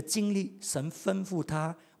摩西的经历，神吩咐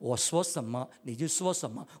他，我说什么你就说什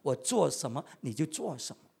么，我做什么你就做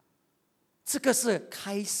什么。这个是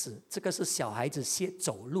开始，这个是小孩子先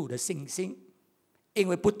走路的信心。因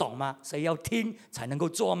为不懂嘛，所以要听才能够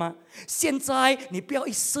做吗？现在你不要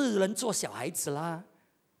一世人做小孩子啦，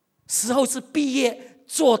时候是毕业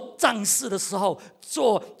做战士的时候，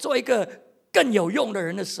做一个更有用的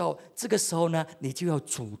人的时候，这个时候呢，你就要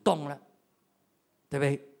主动了，对不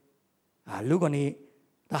对？如果你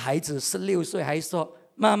的孩子16岁还说：“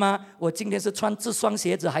妈妈，我今天是穿这双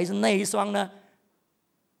鞋子还是那一双呢？”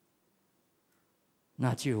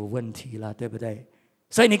那就有问题了，对不对？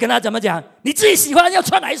所以你跟他怎么讲？你自己喜欢要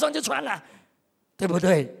穿哪一双就穿了，对不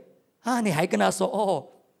对？你还跟他说：“哦，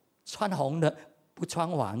穿红的不穿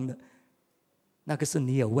黄的。”那个是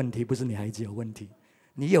你有问题，不是你孩子有问题。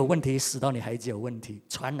你有问题使到你孩子有问题，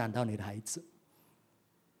传染到你的孩子。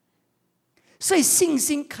所以信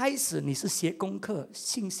心开始你是学功课，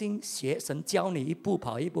信心学神教你一步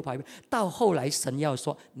跑一步跑，到后来神要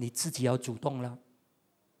说你自己要主动了，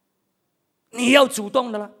你要主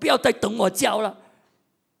动的了，不要再等我教了。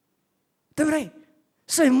对不对？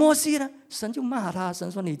所以摩西呢，神就骂他，神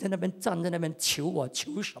说：“你在那边站在那边求我，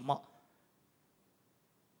求什么？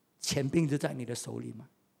权柄就在你的手里嘛，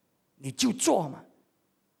你就做嘛。”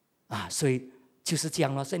所以就是这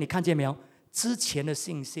样了。所以你看见没有？之前的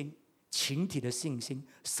信心，群体的信心，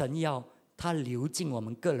神要它流进我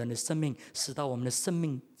们个人的生命，使到我们的生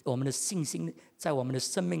命、我们的信心在我们的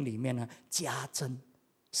生命里面呢加增，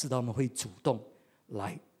使到我们会主动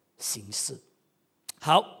来行事。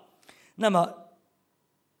好。那么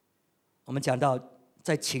我们讲到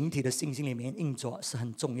在群体的信心里面运作是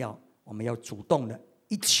很重要，我们要主动的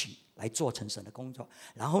一起来做成神的工作。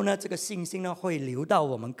然后呢，这个信心呢会流到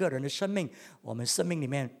我们个人的生命，我们生命里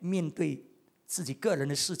面面对自己个人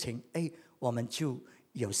的事情，我们就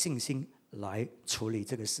有信心来处理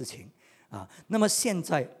这个事情。那么现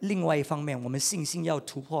在另外一方面，我们信心要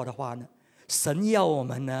突破的话呢，神要我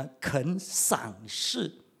们呢肯赏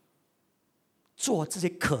识做这些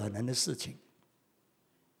可能的事情。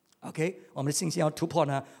 OK， 我们的信心要突破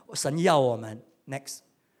呢，神要我们 next，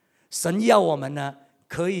 神要我们呢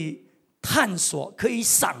可以探索，可以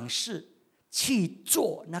赏识，去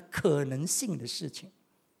做那可能性的事情。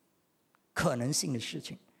可能性的事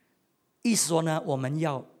情，意思说呢，我们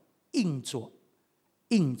要硬做，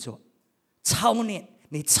操练。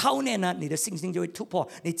你操练呢，你的信心就会突破；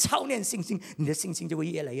你操练信心，你的信心就会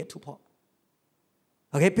越来越突破。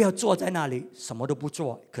OK， 不要坐在那里什么都不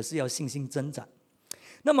做，可是要信心增长。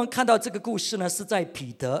那么看到这个故事呢，是在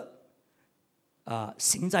彼得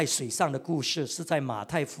行在水上的故事，是在马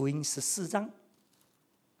太福音14章。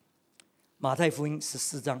马太福音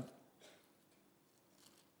14章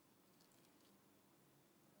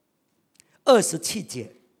27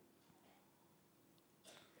节。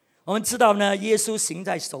我们知道呢，耶稣行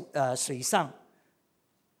在水上，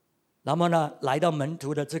然后呢，来到门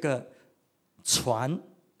徒的这个船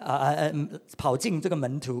跑进这个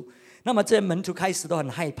门徒。那么这些门徒开始都很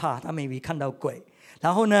害怕，他们以为看到鬼。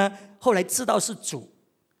然后呢，后来知道是主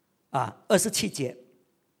27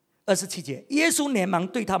节，耶稣连忙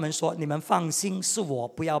对他们说：“你们放心，是我，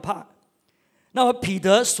不要怕。”那么彼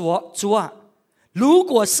得说：“主啊，如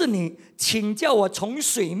果是你，请叫我从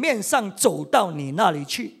水面上走到你那里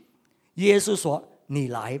去。”耶稣说：“你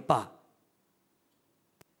来吧。”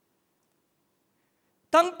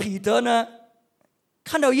当彼得呢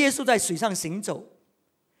看到耶稣在水上行走，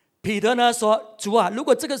彼得呢说：“主啊，如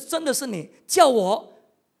果这个真的是你，叫我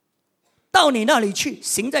到你那里去，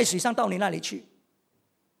行在水上到你那里去。”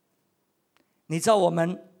你知道我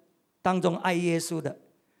们当中爱耶稣的，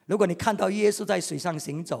如果你看到耶稣在水上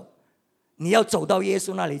行走，你要走到耶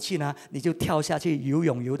稣那里去呢，你就跳下去游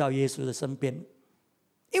泳，游到耶稣的身边，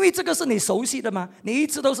因为这个是你熟悉的嘛，你一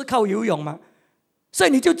直都是靠游泳嘛，所以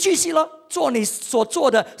你就继续了，做你所做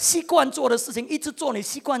的习惯做的事情，一直做你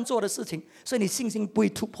习惯做的事情，所以你信心不会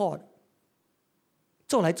突破的。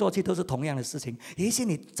做来做去都是同样的事情，有一些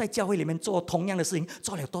你在教会里面做同样的事情，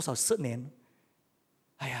做了多少10年。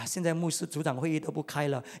哎呀，现在牧师组长会议都不开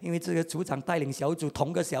了，因为这个组长带领小组，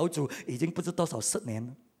同个小组已经不知多少10年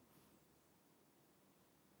了。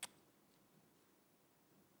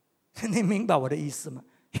你明白我的意思吗？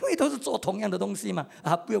因为都是做同样的东西嘛，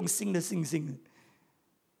不用新的信心。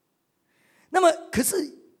那么，可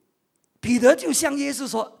是彼得就向耶稣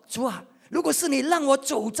说：“主啊，如果是你让我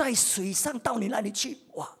走在水上到你那里去，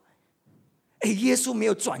哇！”耶稣没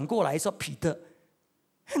有转过来说：“彼得，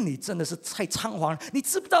你真的是太猖狂了！你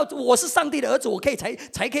知不知道我是上帝的儿子，我可以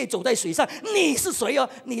才可以走在水上？你是谁哦？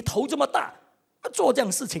你头这么大，做这样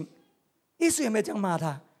的事情。”耶稣有没有这样骂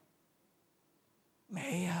他？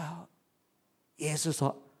没有。耶稣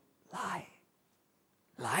说：“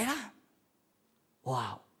来啦！”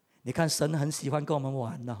哇，你看神很喜欢跟我们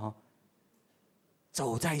玩的哈，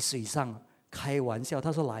走在水上开玩笑，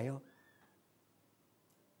他说：“来哦。”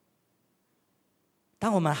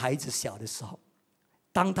当我们孩子小的时候，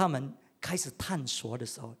当他们开始探索的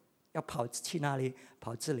时候，要跑去哪里，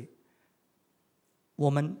跑这里，我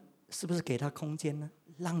们是不是给他空间呢？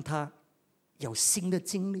让他有新的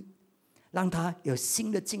经历，让他有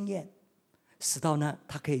新的经验，使到呢，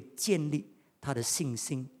他可以建立他的信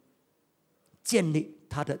心，建立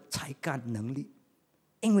他的才干能力，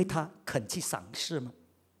因为他肯去赏识嘛。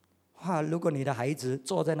如果你的孩子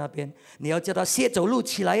坐在那边，你要叫他先走路，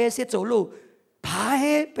起来耶，先走路，爬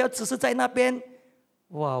耶，不要只是在那边。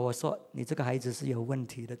哇，我说你这个孩子是有问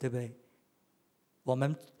题的，对不对？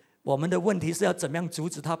我们的问题是要怎么样阻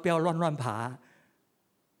止他不要乱爬，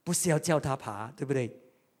不是要叫他爬，对不对？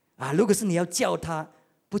如果是你要叫他，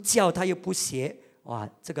不叫他又不学，哇，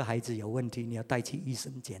这个孩子有问题，你要带去医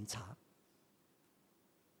生检查。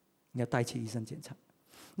你要带去医生检查。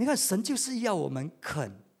你看，神就是要我们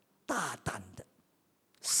肯大胆的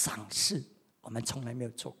赏识我们从来没有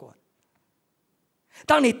做过的。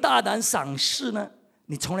当你大胆赏识呢，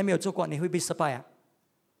你从来没有做过，你会不会失败啊？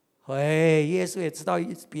会。耶稣也知道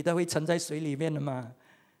彼得会沉在水里面的嘛，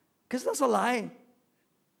可是他说来，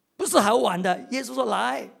不是好玩的。耶稣说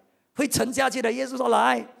来，会沉下去的。耶稣说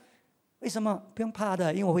来，为什么？不用怕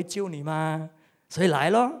的，因为我会救你嘛，所以来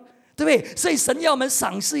咯，对不对？所以神要我们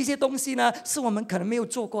赏识一些东西呢，是我们可能没有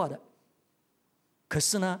做过的，可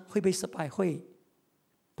是呢，会不会失败？会。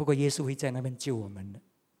不过耶稣会在那边救我们的，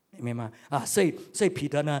你明白吗？所以彼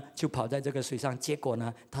得呢就跑在这个水上，结果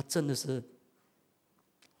呢，他真的是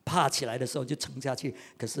爬起来的时候就沉下去，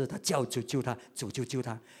可是他叫主救他，主就救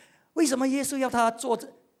他。为什么耶稣要他做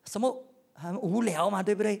什么？很无聊嘛，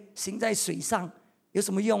对不对？行在水上有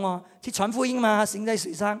什么用哦？去传福音吗？行在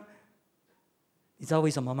水上，你知道为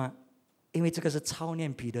什么吗？因为这个是操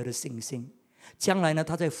练彼得的信心。将来呢，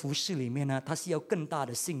他在服事里面呢，他是要更大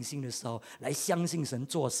的信心的时候，来相信神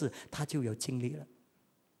做事，他就有经历了。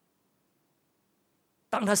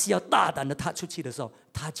当他是要大胆的踏出去的时候，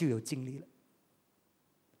他就有经历了。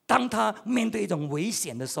当他面对一种危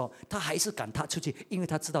险的时候，他还是敢踏出去，因为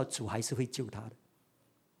他知道主还是会救他的。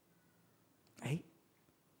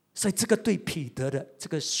所以这个对彼得的这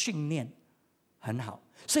个训练很好。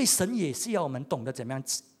所以神也是要我们懂得怎么样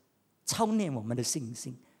操练我们的信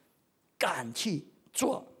心，敢去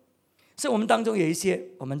做。所以我们当中有一些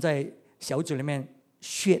我们在小组里面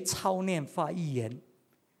学操练发预言，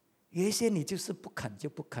有一些你就是不肯就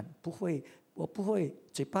不肯，不会，我不会，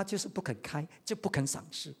嘴巴就是不肯开，就不肯赏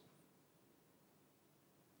识。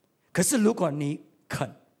可是如果你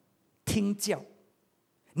肯听教，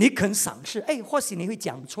你肯赏识，或许你会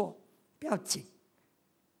讲错，不要紧。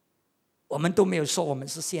我们都没有说我们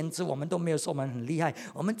是先知，我们都没有说我们很厉害，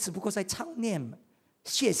我们只不过在操练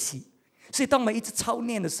学习。所以当我们一直操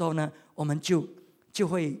练的时候呢，我们就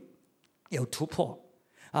会有突破。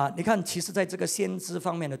你看，其实在这个先知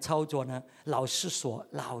方面的操作呢，老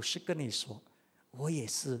实跟你说，我也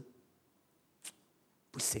是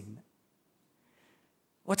不行的。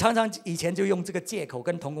我常常以前就用这个借口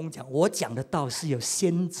跟同工讲，我讲的道是有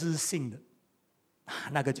先知性的，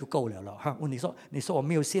那个就够了哈。你说我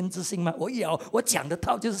没有先知性吗？我有，我讲的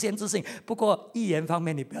道就是先知性。不过预言方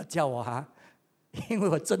面你不要叫我哈，因为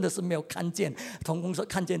我真的是没有看见。同工说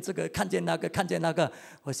看见这个，看见那个，看见那个，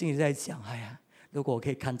我心里在想，如果我可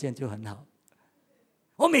以看见就很好。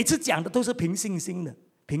我每次讲的都是凭信心的。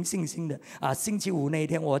星期五那一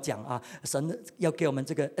天我讲神要给我们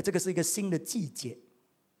这个是一个新的季节。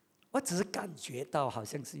我只是感觉到好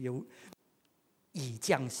像是有雨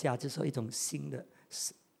降下，就是说一种新的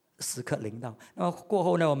时刻临到。那么过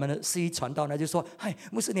后呢，我们的司仪传道呢就说：“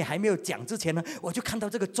牧师，你还没有讲之前呢，我就看到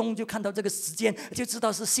这个钟，就看到这个时间，就知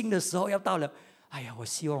道是新的时候要到了。我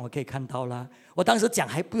希望我可以看到啦。”我当时讲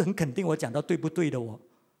还不很肯定，我讲到对不对的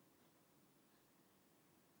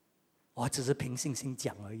我只是凭信心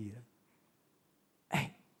讲而已了。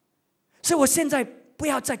所以我现在不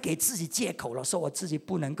要再给自己借口了，说我自己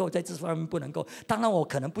不能够，在这方面不能够。当然我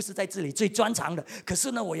可能不是在这里最专长的，可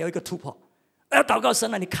是呢，我有一个突破。我要祷告神，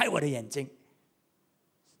你开我的眼睛。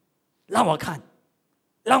让我看，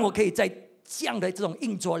让我可以在这样的这种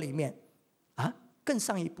硬着里面更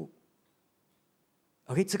上一步。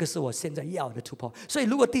OK， 这个是我现在要的突破。所以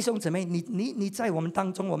如果弟兄姊妹你在我们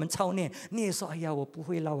当中，我们操练，你也说哎呀我不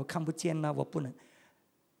会啦，我看不见啦，我不能。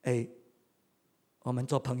我们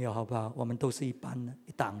做朋友好不好？我们都是一班的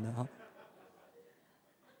一党的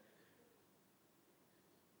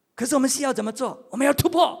可是我们需要怎么做？我们要突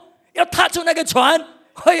破，要踏出那个船，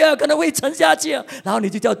可能会沉下去，然后你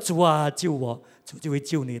就叫主啊救我，主就会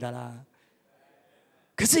救你的啦。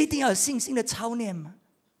可是一定要有信心的操练嘛，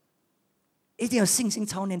一定要有信心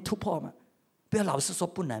操练突破嘛，不要老是说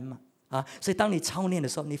不能嘛所以当你操练的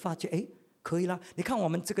时候，你发觉可以啦。你看我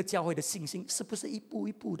们这个教会的信心是不是一步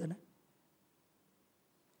一步的呢？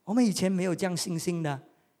我们以前没有这样信心的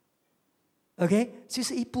 ，OK， 就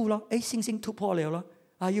是一步咯，信心突破了咯。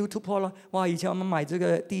又突破了，哇！以前我们买这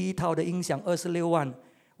个第一套的音响26万，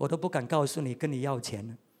我都不敢告诉你，跟你要钱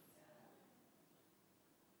了，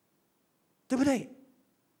对不对？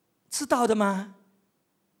知道的吗？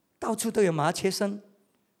到处都有麻雀声，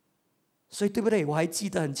所以对不对？我还记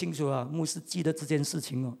得很清楚牧师记得这件事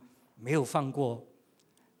情没有放过。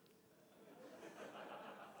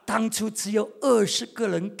当初只有20个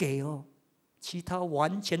人给其他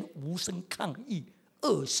完全无声抗议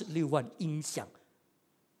，26万音响。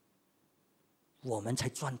我们才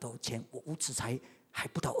赚多少钱？我屋子还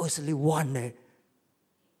不到26万呢，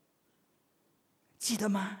记得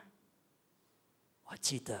吗？我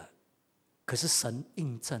记得。可是神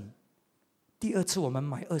印证，第二次我们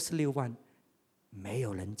买26万，没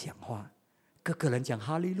有人讲话，个个人讲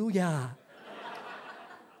哈利路亚。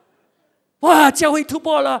哇，教会突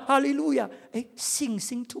破了，哈利路亚！信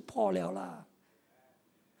心突破了啦。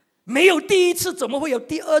没有第一次，怎么会有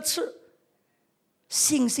第二次？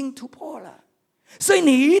信心突破了。所以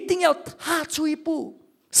你一定要踏出一步，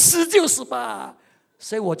死就死吧。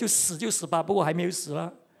所以我就死就死吧，不过还没有死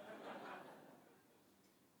了，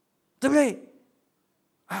对不对？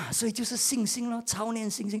所以就是信心了，操练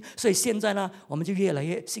信心。所以现在呢，我们就越来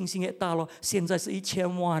越信心越大了。现在是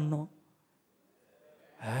1000万哦，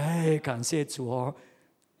感谢主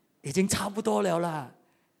已经差不多了啦。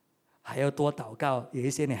还要多祷告，有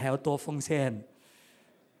一些你还要多奉献。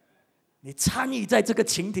你参与在这个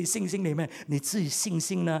群体信心里面，你自己信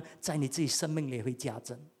心呢，在你自己生命里会加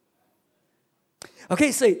增。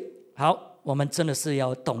OK， 所以好，我们真的是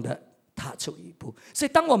要懂得踏出一步。所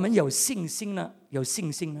以当我们有信心呢，有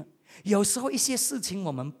时候一些事情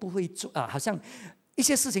我们不会做好像一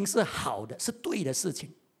些事情是好的，是对的事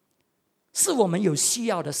情，是我们有需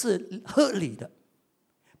要的，是合理的，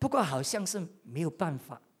不过好像是没有办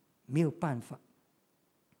法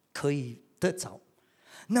可以得着。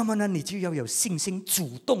那么呢，你就要有信心，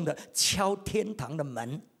主动的敲天堂的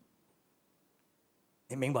门。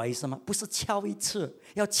你明白意思吗？不是敲一次，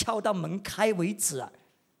要敲到门开为止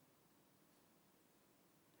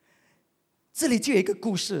这里就有一个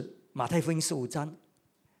故事，马太福音15章，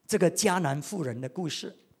这个迦南妇人的故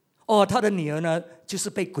事。她的女儿呢，就是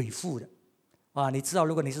被鬼附的。你知道，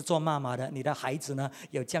如果你是做妈妈的，你的孩子呢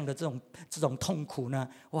有这样的这种痛苦呢，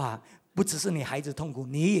不只是你孩子痛苦，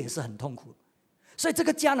你也是很痛苦。所以这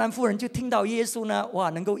个迦南妇人就听到耶稣呢，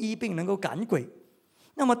能够医病，能够赶鬼，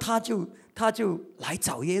那么他就来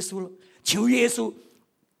找耶稣了，求耶稣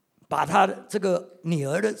把他的这个女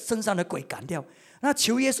儿的身上的鬼赶掉。那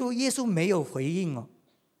求耶稣，耶稣没有回应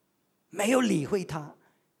没有理会他。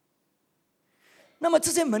那么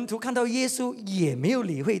这些门徒看到耶稣也没有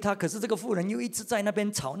理会他，可是这个妇人又一直在那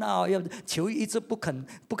边吵闹，要求一直不肯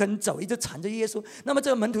走，一直缠着耶稣。那么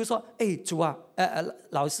这个门徒说：“主啊，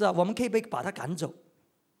老师啊，我们可以不可以把他赶走？”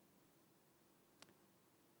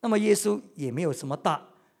那么耶稣也没有什么大。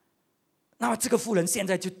那么这个妇人现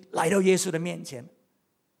在就来到耶稣的面前，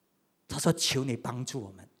他说：“求你帮助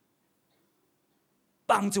我们，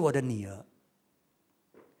帮助我的女儿。”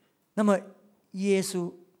那么耶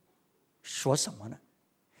稣说什么呢？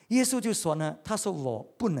耶稣就说呢，他说：“我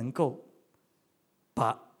不能够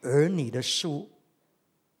把儿女的食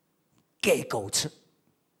给狗吃。”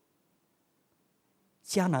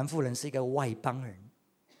迦南妇人是一个外邦人，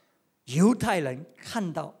犹太人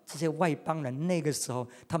看到这些外邦人，那个时候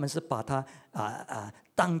他们是把他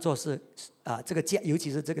当作是这个尤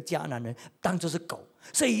其是这个迦南人当作是狗，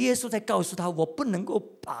所以耶稣在告诉他：“我不能够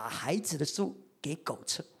把孩子的食物给狗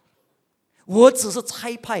吃，我只是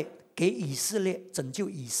差派给以色列拯救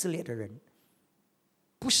以色列的人，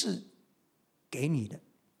不是给你的。”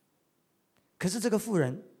可是这个妇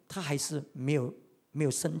人她还是没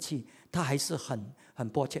有生气，她还是很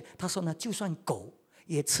迫切。她说呢，就算狗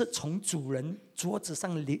也吃从主人桌子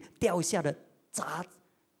上掉下的渣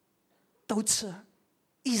都吃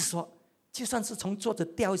意思说就算是从桌子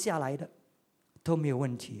掉下来的都没有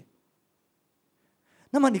问题。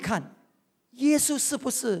那么你看，耶稣是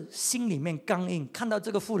不是心里面刚硬？看到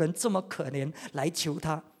这个妇人这么可怜来求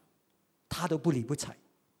他，他都不理不睬？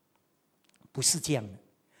不是这样的，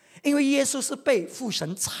因为耶稣是被父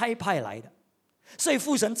神差派来的，所以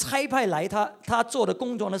父神差派来他做的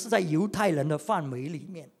工作呢，是在犹太人的范围里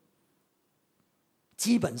面，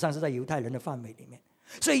基本上是在犹太人的范围里面。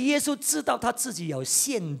所以耶稣知道他自己有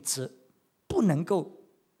限制，不能够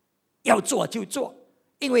要做就做，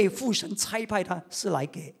因为父神差派他是来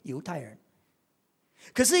给犹太人。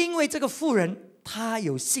可是因为这个妇人她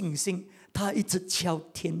有信心，她一直敲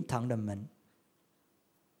天堂的门，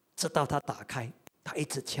直到他打开，他一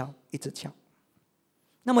直敲一直敲。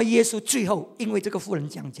那么耶稣最后因为这个妇人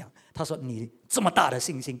这样讲，他说你这么大的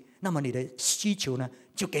信心，那么你的需求呢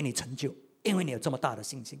就给你成就，因为你有这么大的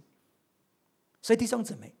信心。所以弟兄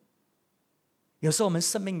姊妹，有时候我们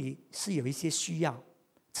生命里是有一些需要，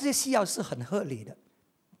这些需要是很合理的，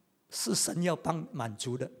是神要帮满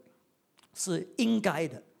足的，是应该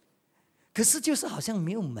的。可是就是好像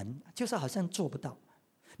没有门，就是好像做不到。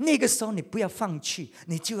那个时候你不要放弃，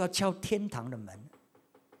你就要敲天堂的门，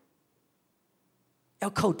要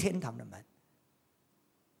叩天堂的门，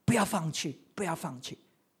不要放弃，不要放弃。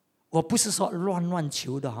我不是说乱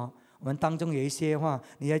求的哈，我们当中有一些话，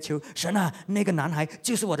你在求神啊，那个男孩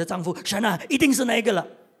就是我的丈夫，神啊，一定是那个了。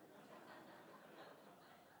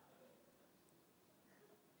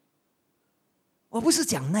我不是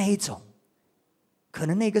讲那一种，可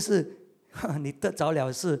能那个是你得着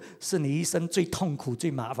了，是你一生最痛苦最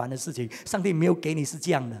麻烦的事情，上帝没有给你是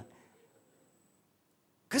这样的。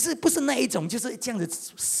可是不是那一种，就是这样子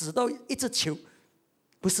死都一直求，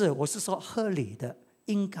不是，我是说合理的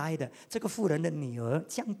应该的。这个妇人的女儿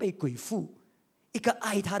将被鬼附，一个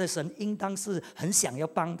爱她的神应当是很想要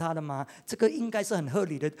帮她的吗？这个应该是很合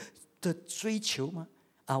理的追求吗？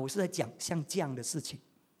我是在讲像这样的事情，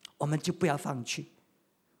我们就不要放弃，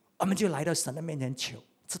我们就来到神的面前求，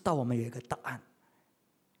知道我们有一个答案，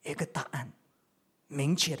有一个答案，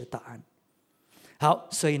明确的答案。好，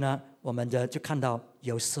所以呢，我们就看到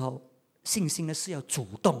有时候信心呢是要主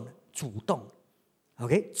动的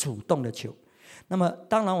，OK， 主动的求。那么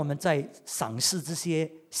当然我们在赏识这些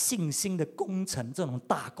信心的工程，这种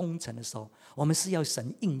大工程的时候，我们是要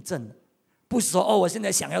神印证的，不是说我现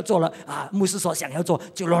在想要做了牧师说想要做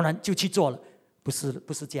就当然就去做了，不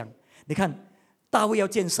是这样。你看大卫要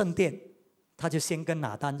建圣殿，他就先跟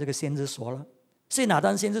拿单这个先知说了，所以拿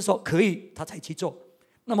单先知说可以，他才去做。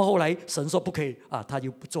那么后来神说不可以他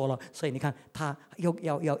就不做了。所以你看他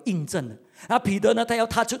要印证了。彼得呢，他要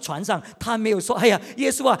踏出船上，他没有说哎呀耶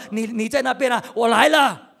稣你在那边我来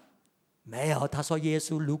了，没有，他说耶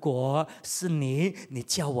稣如果是你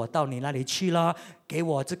叫我到你那里去了，给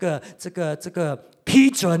我这个批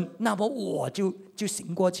准，那么我就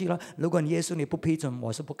行过去了。如果耶稣你不批准，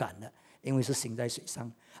我是不敢的，因为是行在水上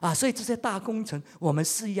所以这些大工程我们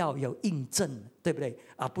是要有印证，对不对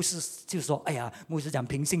不是就是说哎呀牧师讲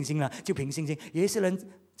凭信心了就凭信心，有一些人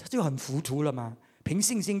他就很糊涂了嘛。凭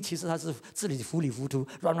信心其实他是自己糊里糊涂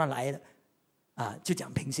乱来的就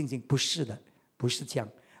讲凭信心，不是的，不是这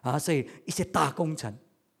样所以一些大工程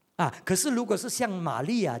可是如果是像玛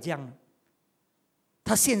利亚这样，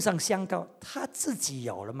他献上香膏，他自己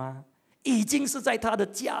有了吗？已经是在他的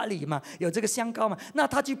家里嘛，有这个香膏嘛，那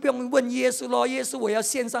他就不用问耶稣咯，耶稣我要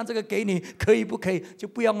献上这个给你，可以不可以？就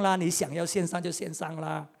不用啦，你想要献上就献上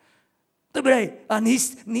啦，对不对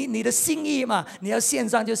你的心意嘛，你要献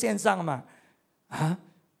上就献上嘛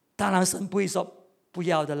当然神不会说不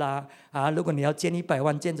要的啦如果你要建100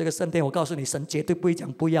万建这个圣殿，我告诉你神绝对不会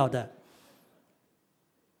讲不要的。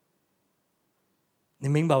你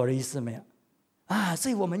明白我的意思没有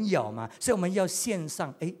所以我们有嘛，所以我们要献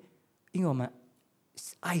上因为我们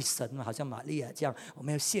爱神嘛，好像玛利亚这样，我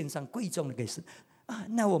们要献上贵重的给神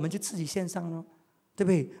那我们就自己献上咯，对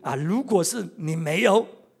不对如果是你没有，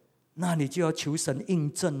那你就要求神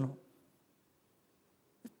印证咯，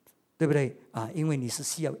对不对因为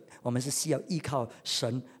我们是需要依靠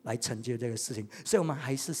神来成就这个事情，所以我们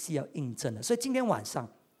还是需要印证的。所以今天晚上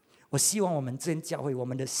我希望我们这间教会，我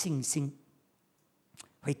们的信心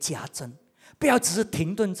会加增，不要只是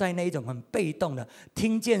停顿在那一种很被动的，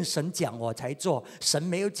听见神讲我才做，神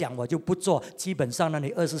没有讲我就不做，基本上呢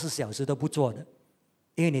你24小时都不做的，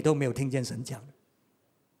因为你都没有听见神讲，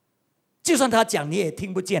就算他讲你也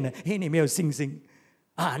听不见了，因为你没有信心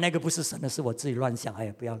那个不是神的，是我自己乱想，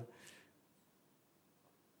不要了，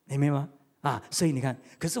你明白吗所以你看，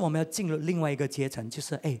可是我们要进入另外一个阶层，就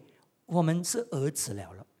是我们是儿子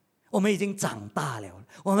了，我们已经长大了，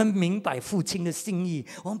我们明白父亲的心意，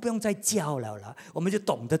我们不用再教了，我们就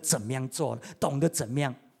懂得怎么样做了，懂得怎么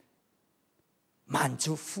样满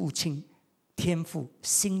足父亲天父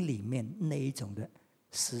心里面那一种的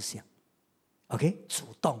思想。 OK，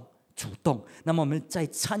 主动。那么我们在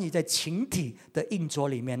参与在群体的运作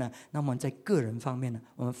里面呢，那么在个人方面呢，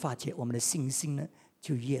我们发觉我们的信心呢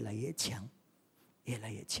就越来越强，越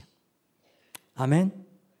来越强。阿们。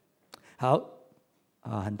好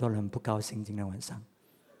很多人不高兴，今天晚上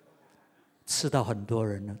刺到很多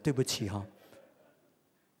人了，对不起哈，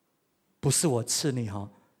不是我刺你哈。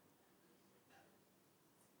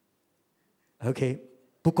OK，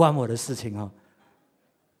 不关我的事情哈，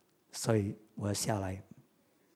所以我要下来。